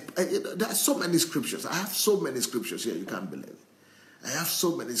 there are so many scriptures. I have so many scriptures here, you can't believe it.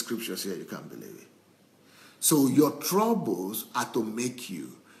 So your troubles are to make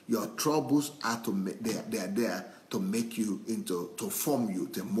you. They are there to make you to form you,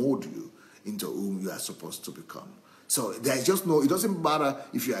 to mold you into whom you are supposed to become. So there's just it doesn't matter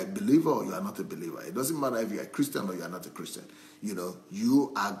if you are a believer or you are not a believer. It doesn't matter if you are a Christian or you are not a Christian. You know,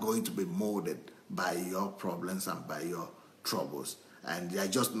 you are going to be molded by your problems and by your troubles. And there are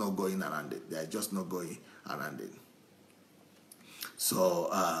just no going around it.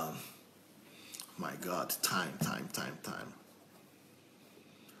 So, my God, time.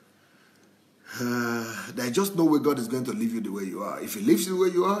 There's just no way God is going to leave you the way you are. If He leaves you the way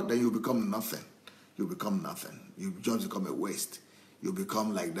you are, then you become nothing. You just become a waste. You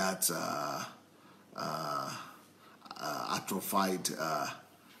become like that atrophied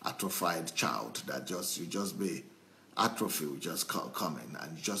child that you just be atrophy will just come in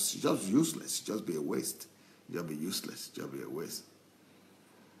and just useless. Just be a waste. Just be useless. Just be a waste.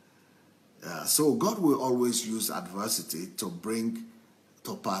 So God will always use adversity to bring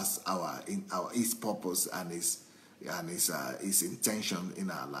to pass His purpose and His intention in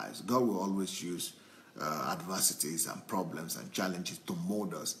our lives. God will always use adversities and problems and challenges to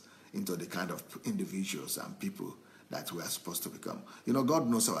mold us into the kind of individuals and people that we are supposed to become. You know, God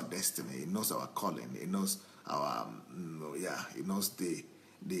knows our destiny. He knows our calling. He knows He knows the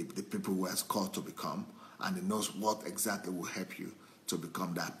people who has called to become, and He knows what exactly will help you to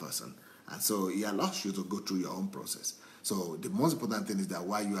become that person. And so He allows you to go through your own process. So the most important thing is that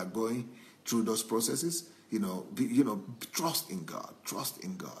while you are going through those processes, trust in God,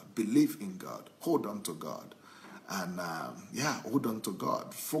 believe in God, hold on to God, and hold on to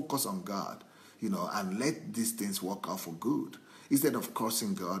God, focus on God, and let these things work out for good. Instead of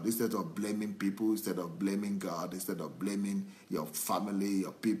cursing God, instead of blaming people, instead of blaming God, instead of blaming your family,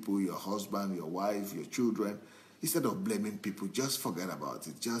 your people, your husband, your wife, your children, instead of blaming people, just forget about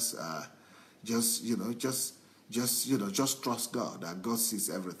it. Just trust God, that God sees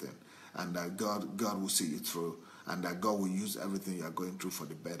everything, and that God will see you through, and that God will use everything you are going through for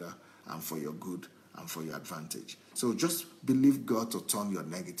the better and for your good and for your advantage. So just believe God to turn your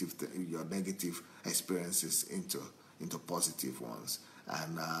negative experiences into positive ones,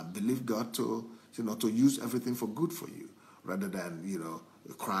 and believe God to use everything for good for you, rather than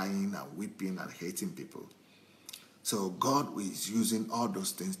crying and weeping and hating people. So God is using all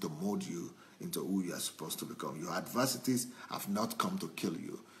those things to mold you into who you are supposed to become. Your adversities have not come to kill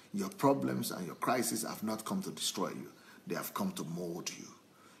you. Your problems and your crises have not come to destroy you. They have come to mold you.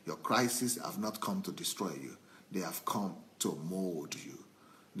 Your crises have not come to destroy you. They have come to mold you.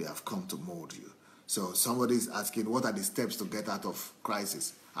 They have come to mold you. So somebody is asking, what are the steps to get out of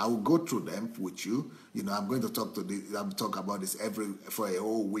crisis? I will go through them with you. I'm going to talk about this for a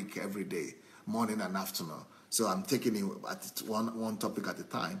whole week, every day, morning and afternoon. So I'm taking it at one topic at a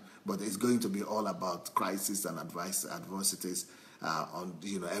time, but it's going to be all about crisis and adversities on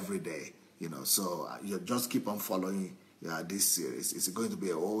every day. So you just keep on following this series. It's going to be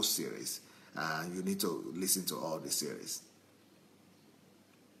a whole series, and you need to listen to all the series.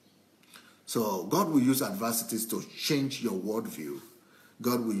 So God will use adversities to change your worldview.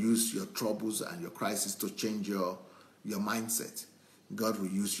 God will use your troubles and your crisis to change your mindset. God will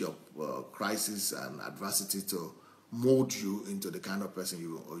use your crisis and adversity to mold you into the kind of person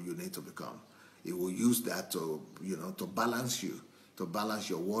you need to become. He will use that to balance you, to balance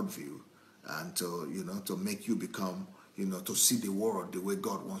your worldview, and to make you become, to see the world the way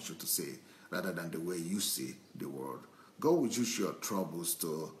God wants you to see, rather than the way you see the world. God will use your troubles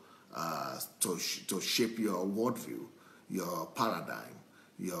to shape your worldview, your paradigm,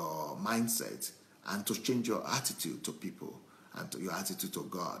 your mindset, and to change your attitude to people and to your attitude to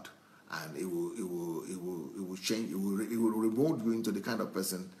God. And it will change. It will remold you into the kind of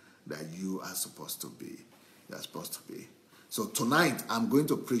person that you are supposed to be. You are supposed to be. So tonight I'm going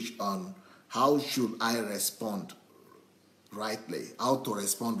to preach on how should I respond rightly, how to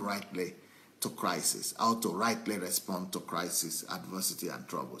respond rightly to crisis, how to rightly respond to crisis, adversity, and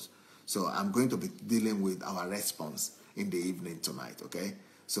troubles. So I'm going to be dealing with our response in the evening tonight, okay?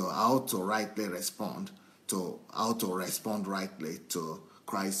 So how to rightly respond rightly to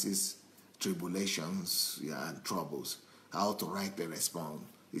crisis, tribulations, and troubles. How to rightly respond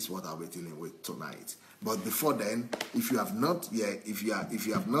is what I'll be dealing with tonight. But before then, if you have not yet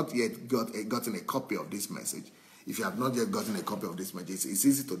gotten a copy of this message, it's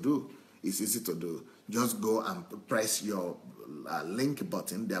easy to do. It's easy to do. Just go and press your link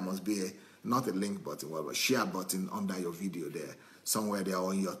button. There must be not a link button, but a share button under your video there. Somewhere there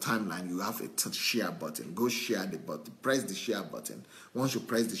on your timeline, you have a share button. Go share the button. Press the share button. Once you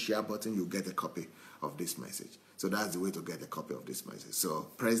press the share button, you get a copy of this message. So that's the way to get a copy of this message. So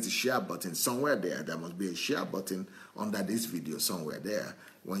press the share button somewhere there. There must be a share button under this video somewhere there.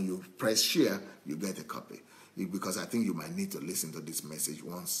 When you press share, you get a copy. Because I think you might need to listen to this message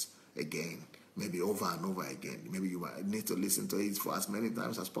once again, maybe over and over again. Maybe you might need to listen to it for as many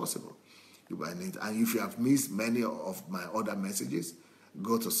times as possible. You might need, and if you have missed many of my other messages,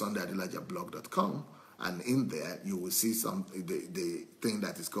 go to SundayAdelajablog.com, and in there you will see the thing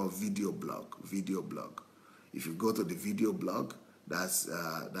that is called video blog. If you go to the video blog, that's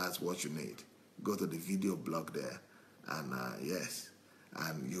what you need. Go to the video blog there, and yes,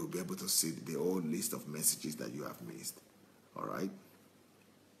 and you'll be able to see the whole list of messages that you have missed. All right.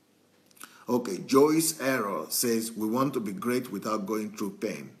 Okay, Joyce Error says, we want to be great without going through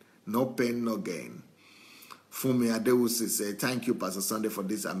pain. No pain, no gain. Fumi Adewusi says, thank you, Pastor Sunday, for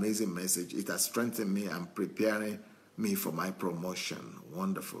this amazing message. It has strengthened me and preparing me for my promotion.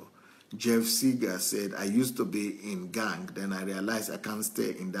 Wonderful. Jeff Seeger said, I used to be in gang. Then I realized I can't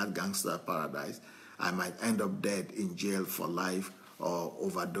stay in that gangster paradise. I might end up dead in jail for life or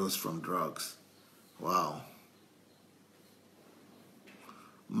overdose from drugs. Wow.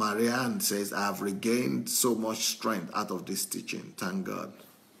 Marianne says, I have regained so much strength out of this teaching. Thank God.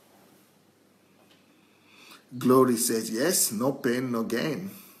 Glory says, yes, no pain, no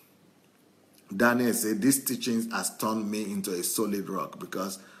gain. Daniel said, this teaching has turned me into a solid rock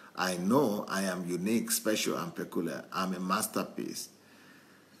because I know I am unique, special, and peculiar. I'm a masterpiece.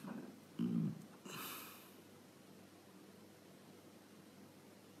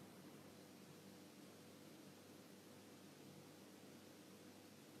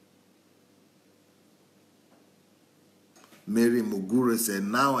 Mary Mugure said,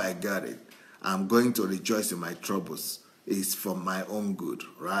 now I got it. I'm going to rejoice in my troubles. It's for my own good.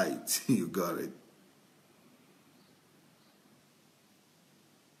 Right, you got it.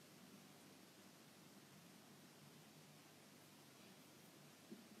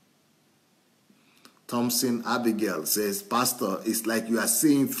 Thompson Abigail says, Pastor, it's like you are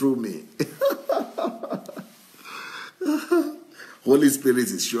seeing through me. Holy Spirit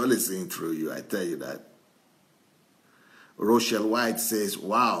is surely seeing through you, I tell you that. Rochelle White says,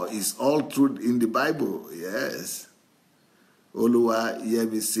 wow, it's all true in the Bible. Yes. Oluwa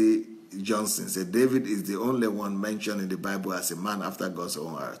Yebisi Johnson said, David is the only one mentioned in the Bible as a man after God's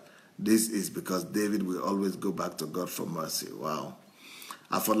own heart. This is because David will always go back to God for mercy. Wow.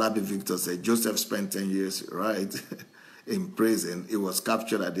 Afolabi Victor said, Joseph spent 10 years, right, in prison. He was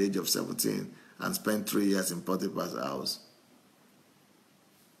captured at the age of 17 and spent 3 years in Potiphar's house.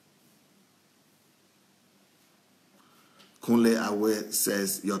 Kunle Awe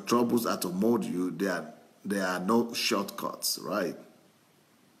says, your troubles are to mold you. There are no shortcuts, right?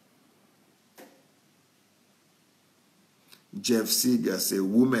 Jeff Seeger says,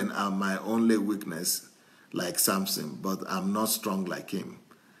 women are my only weakness, like Samson, but I'm not strong like him.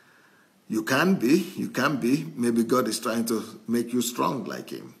 You can be. Maybe God is trying to make you strong like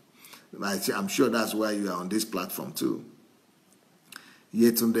him. I'm sure that's why you are on this platform too.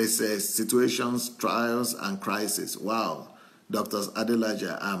 Yetunde says, situations, trials, and crises. Wow. Dr.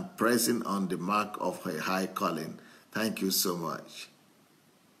 Adelaja, I'm pressing on the mark of her high calling. Thank you so much.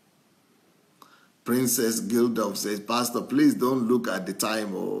 Princess Gildov says, Pastor, please don't look at the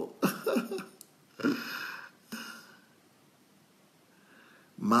time. Oh.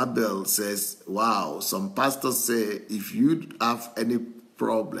 Mabel says, wow, some pastors say if you have any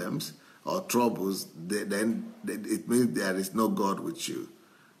problems or troubles, then it means there is no God with you.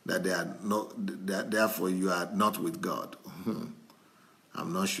 That therefore you are not with God.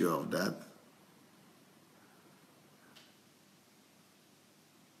 I'm not sure of that.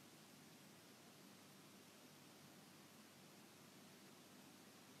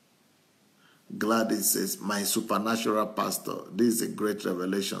 Gladys says, my supernatural pastor. This is a great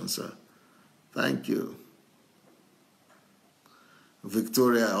revelation, sir. Thank you.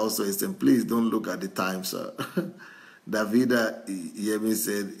 Victoria also is saying, please don't look at the time, sir. Davida Yemi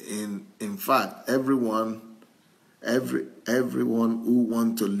said, in fact, everyone who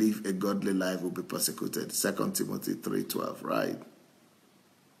wants to live a godly life will be persecuted. 2 Timothy 3:12, right?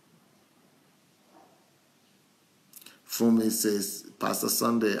 Fumi says, Pastor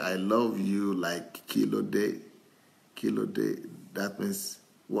Sunday, I love you like Kilo Day. Kilo Day. That means,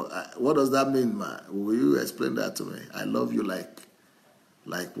 what does that mean, ma? Will you explain that to me? I love you like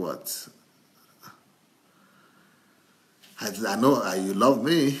what? I know you love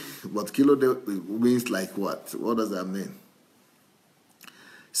me, but Kilo Day means like what? What does that mean?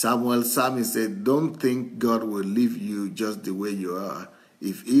 Samuel Sami said, don't think God will leave you just the way you are.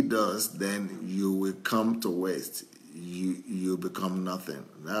 If he does, then you will come to waste. You become nothing.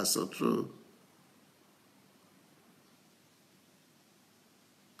 That's so true.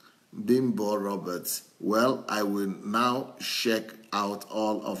 Bimbo Roberts, well, I will now check out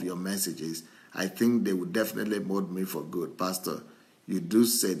all of your messages. I think they will definitely mold me for good. Pastor, you do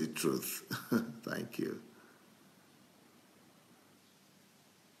say the truth. Thank you.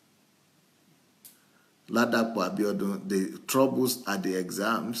 Ladapo Abiodun, the troubles are the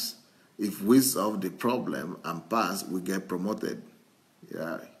exams. If we solve the problem and pass, we get promoted.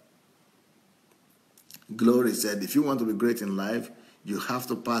 Yeah. Glory said, if you want to be great in life, you have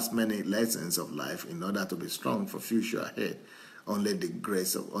to pass many lessons of life in order to be strong for future ahead. Only by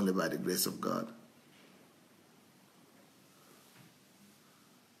the grace of God.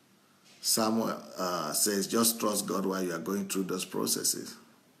 Samuel says, just trust God while you are going through those processes.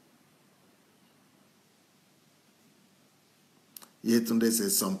 Yetunde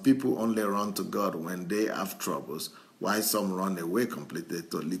says, some people only run to God when they have troubles, while some run away completely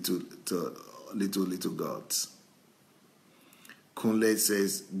to little gods. Kunle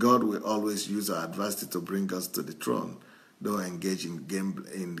says, God will always use our adversity to bring us to the throne. Don't engage in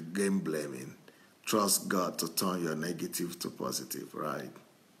game blaming. Trust God to turn your negative to positive, right?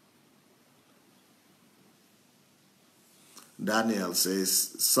 Daniel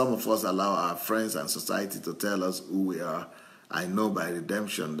says, some of us allow our friends and society to tell us who we are. I know by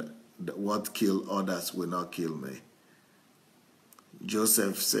redemption that what kill others will not kill me.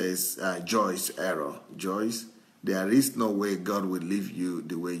 Joseph says, Joyce, error. Joyce, there is no way God will leave you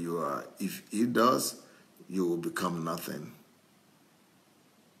the way you are. If he does, you will become nothing.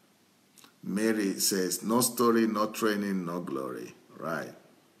 Mary says, no story, no training, no glory. Right.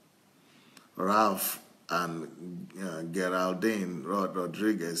 Ralph and Geraldine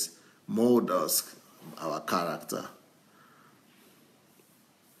Rodriguez mold us, our character.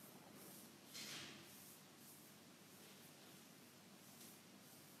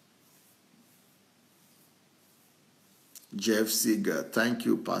 Jeff Seeger, thank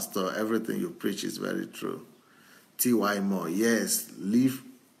you, Pastor. Everything you preach is very true. T.Y. Moore, yes, live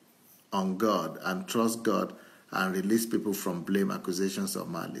on God and trust God and release people from blame, accusations, or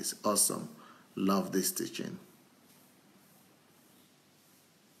malice. Awesome. Love this teaching.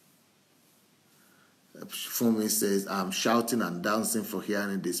 Fumi says, I'm shouting and dancing for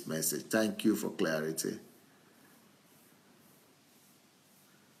hearing this message. Thank you for clarity.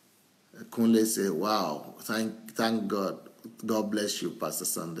 Kunle says, wow, thank God. God bless you, Pastor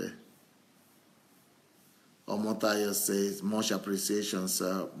Sunday. Omotayo says, much appreciation,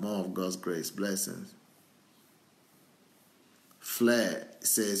 sir. More of God's grace. Blessings. Flair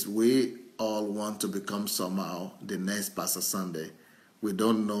says, we all want to become somehow the next Pastor Sunday. We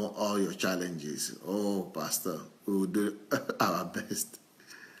don't know all your challenges. Oh, Pastor, we will do our best.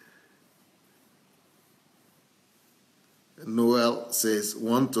 Noel says,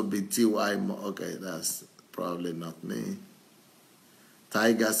 want to be TY more. Okay, that's probably not me.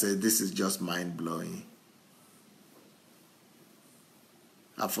 Tiger says, this is just mind-blowing.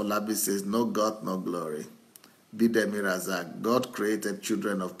 Afolabi says, no God, no glory. Bidemi Razak, God created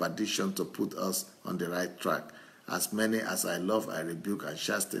children of perdition to put us on the right track. As many as I love, I rebuke and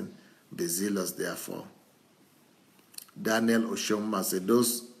chasten. Be zealous, therefore. Daniel Oshoma said,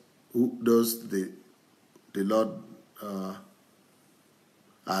 the Lord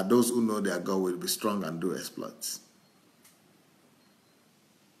are those who know their God will be strong and do exploits.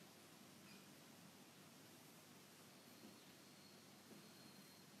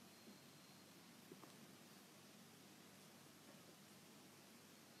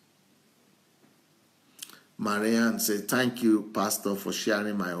 Marianne said, thank you, Pastor, for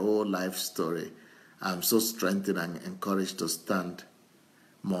sharing my whole life story. I'm so strengthened and encouraged to stand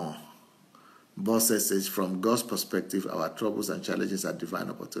more. Bosse says, from God's perspective, our troubles and challenges are divine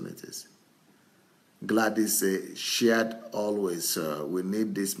opportunities. Gladys says, shared always, sir. We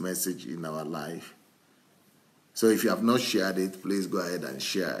need this message in our life. So if you have not shared it, please go ahead and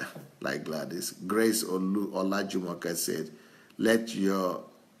share, like Gladys. Grace Olajumoke said, let your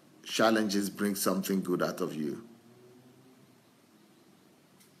challenges bring something good out of you.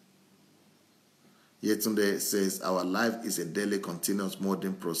 Yetunde says, our life is a daily continuous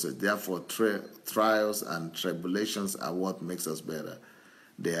molding process. Therefore, trials and tribulations are what makes us better.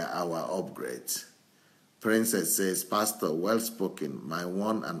 They are our upgrades. Princess says, Pastor, well spoken, my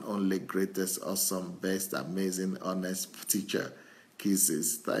one and only greatest, awesome, best, amazing, honest teacher.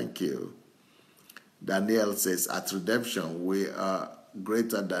 Kisses. Thank you. Danielle says, at redemption, we are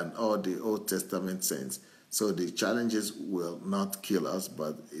greater than all the Old Testament saints. So the challenges will not kill us,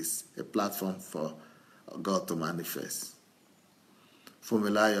 but it's a platform for God to manifest.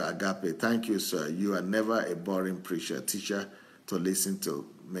 Fumilayo Agape, thank you, sir. You are never a boring preacher, teacher to listen to.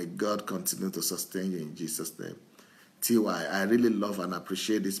 May God continue to sustain you in Jesus' name. T.Y., I really love and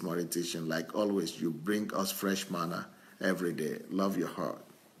appreciate this meditation. Like always, you bring us fresh manna every day. Love your heart.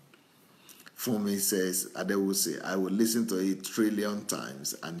 Fumi says, Adewuse, I will listen to it 1,000,000,000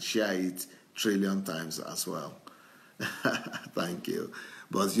 times and share it 1,000,000,000 times as well. Thank you.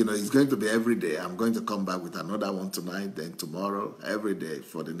 But, it's going to be every day. I'm going to come back with another one tonight, then tomorrow, every day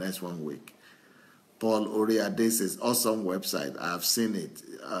for the next 1 week. Paul Oriade says, awesome website. I have seen it,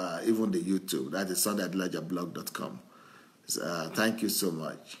 even the YouTube. That is SundayAdelajablog.com. Thank you so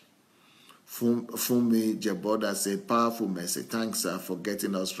much. Fumi Jeboda said, powerful message. Thanks, sir, for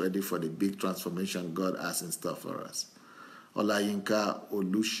getting us ready for the big transformation God has in store for us. Olayinka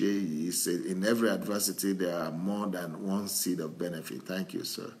Olusheyi said, in every adversity, there are more than one seed of benefit. Thank you,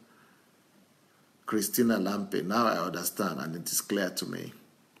 sir. Christina Lampe, now I understand, and it is clear to me.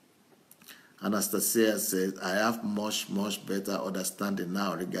 Anastasia says, I have much, much better understanding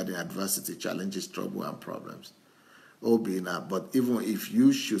now regarding adversity, challenges, trouble, and problems. Obina, but even if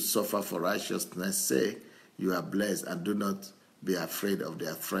you should suffer for righteousness' sake, you are blessed, and do not be afraid of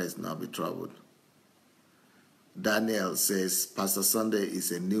their threats, nor be troubled. Daniel says, Pastor Sunday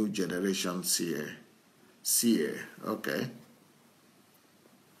is a new generation seer. Seer, okay.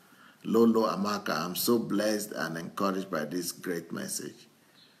 Lolo Amaka, I'm so blessed and encouraged by this great message.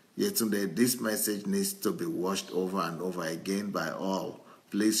 Yetunde, this message needs to be watched over and over again by all.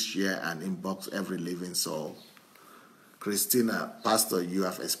 Please share and inbox every living soul. Christina, Pastor, you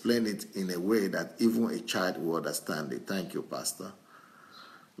have explained it in a way that even a child will understand it. Thank you, Pastor.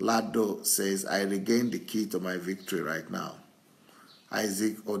 Lado says, I regained the key to my victory right now.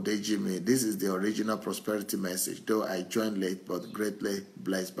 Isaac Odejimi, this is the original prosperity message, though I joined late, but greatly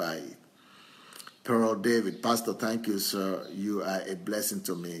blessed by it. Pearl David, Pastor, thank you, sir. You are a blessing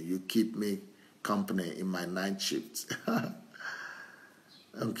to me. You keep me company in my night shifts.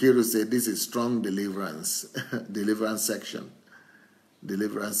 Kiru said, this is strong deliverance, deliverance sessions.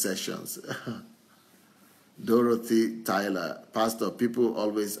 Dorothy Tyler, Pastor, people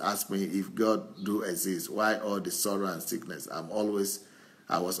always ask me if God do exist, why all the sorrow and sickness? I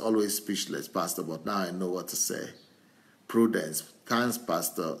was always speechless, Pastor, but now I know what to say. Prudence, thanks,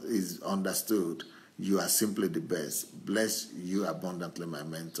 Pastor, is understood. You are simply the best. Bless you abundantly, my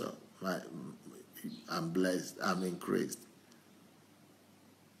mentor. I'm blessed. I'm increased.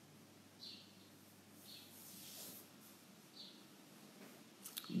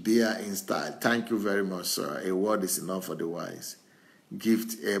 Beer in style. Thank you very much, sir. A word is enough for the wise.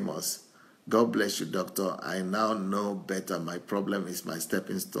 Gift Amos. God bless you, doctor. I now know better. My problem is my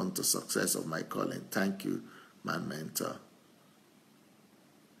stepping stone to success of my calling. Thank you, my mentor.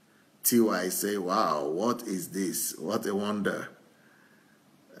 TY say, wow, what is this? What a wonder.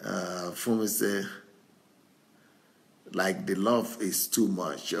 Fumi say, like the love is too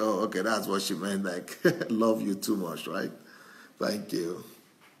much. Oh, okay, that's what she meant, like love you too much, right? Thank you.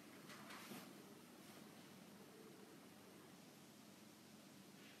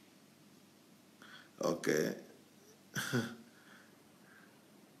 Okay.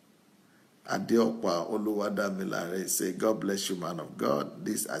 Adiokwa Oluwadamilare say, God bless you, man of God.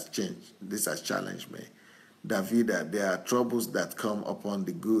 This has changed. This has challenged me. Davida, there are troubles that come upon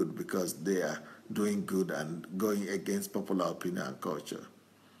the good because they are doing good and going against popular opinion and culture.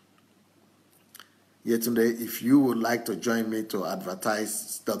 Yetunde, if you would like to join me to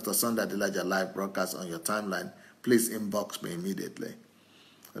advertise Dr. Sunday Adelaja live broadcast on your timeline, please inbox me immediately.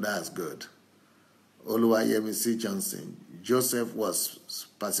 That's good. Oluwayemisi Johnson, Joseph was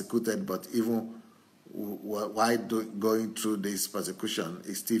persecuted, but even while going through this persecution,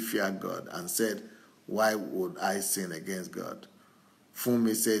 he still feared God and said, why would I sin against God?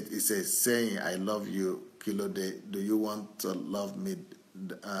 Fumi said, he says, saying, I love you, Kilode, do you want to love me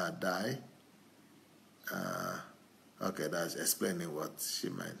die? Okay, that's explaining what she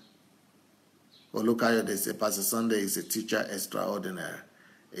meant. Olukayode said, Pastor Sunday is a teacher extraordinary.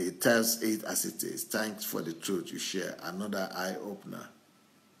 He tells it as it is. Thanks for the truth you share. Another eye-opener.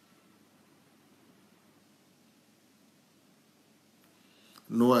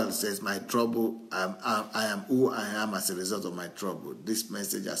 Noel says, my trouble, I am who I am as a result of my trouble. This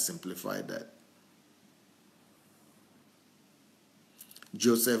message has simplified that.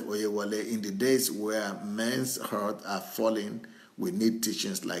 Joseph Oyewale, in the days where men's hearts are falling, we need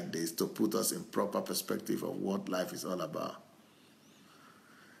teachings like this to put us in proper perspective of what life is all about.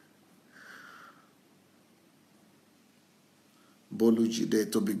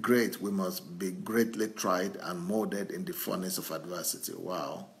 Bolujide, to be great, we must be greatly tried and molded in the furnace of adversity.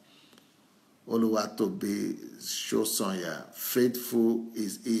 Wow. Oluwatobi Shosonya, faithful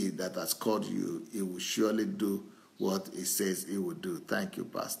is he that has called you. He will surely do what he says he will do. Thank you,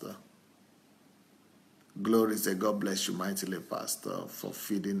 Pastor. Glory say, God bless you mightily, Pastor, for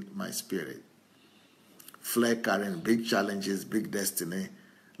feeding my spirit. Flair carrying big challenges, big destiny.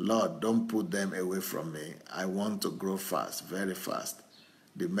 Lord, don't put them away from me. I want to grow fast, very fast.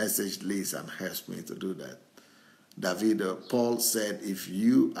 The message leads and helps me to do that. David, Paul said, if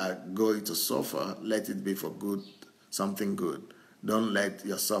you are going to suffer, let it be for good, something good. Don't let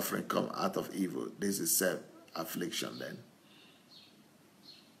your suffering come out of evil. This is self-affliction then.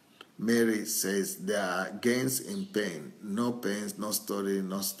 Mary says, there are gains in pain. No pains, no story,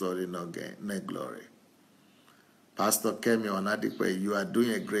 no gain, no glory. Pastor Kemi Onadipe, you are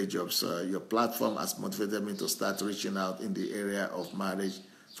doing a great job, sir. Your platform has motivated me to start reaching out in the area of marriage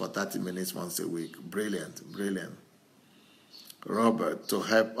for 30 minutes once a week. Brilliant, brilliant. Robert, to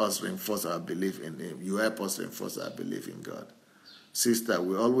help us reinforce our belief in him. You help us reinforce our belief in God. Sister,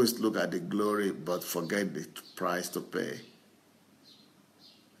 we always look at the glory but forget the price to pay.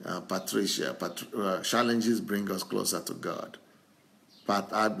 Patricia, challenges bring us closer to God. Pat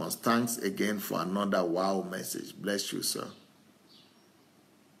Agmos, thanks again for another wow message. Bless you, sir.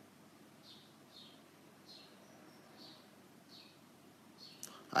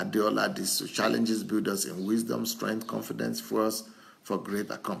 Adiola, these challenges build us in wisdom, strength, confidence for us for great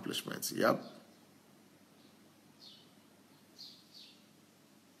accomplishments. Yep.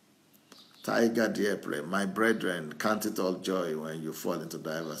 Tiger Diepre, my brethren, count it all joy when you fall into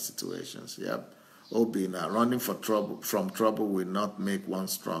diverse situations. Yep. Obina, running from trouble will not make one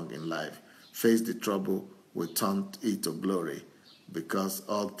strong in life. Face the trouble will turn it to glory because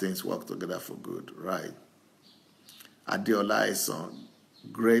all things work together for good. Right. Adiola Eson,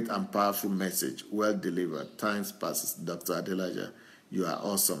 great and powerful message, well delivered. Thanks, Pastor Dr. Adelaja. You are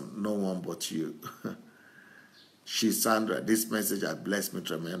awesome. No one but you. Sandra, this message has blessed me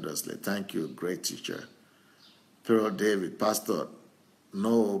tremendously. Thank you, great teacher. Pero David, Pastor,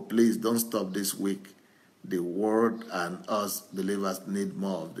 no, please don't stop this week. The world and us believers need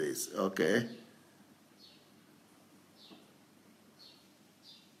more of this. Okay?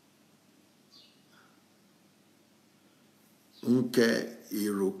 Nke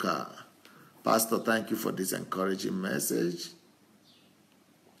Iruka. Pastor, thank you for this encouraging message.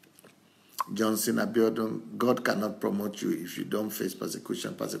 Johnson Abiodun, God cannot promote you if you don't face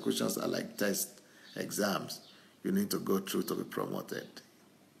persecution. Persecutions are like test exams. You need to go through to be promoted.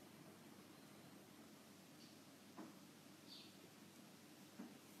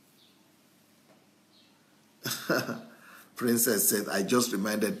 Princess said, I just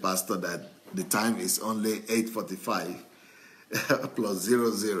reminded Pastor that the time is only 8:45 plus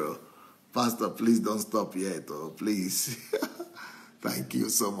 00. Pastor, please don't stop yet, oh, please. Thank you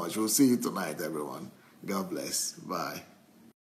so much. We'll see you tonight, everyone. God bless. Bye.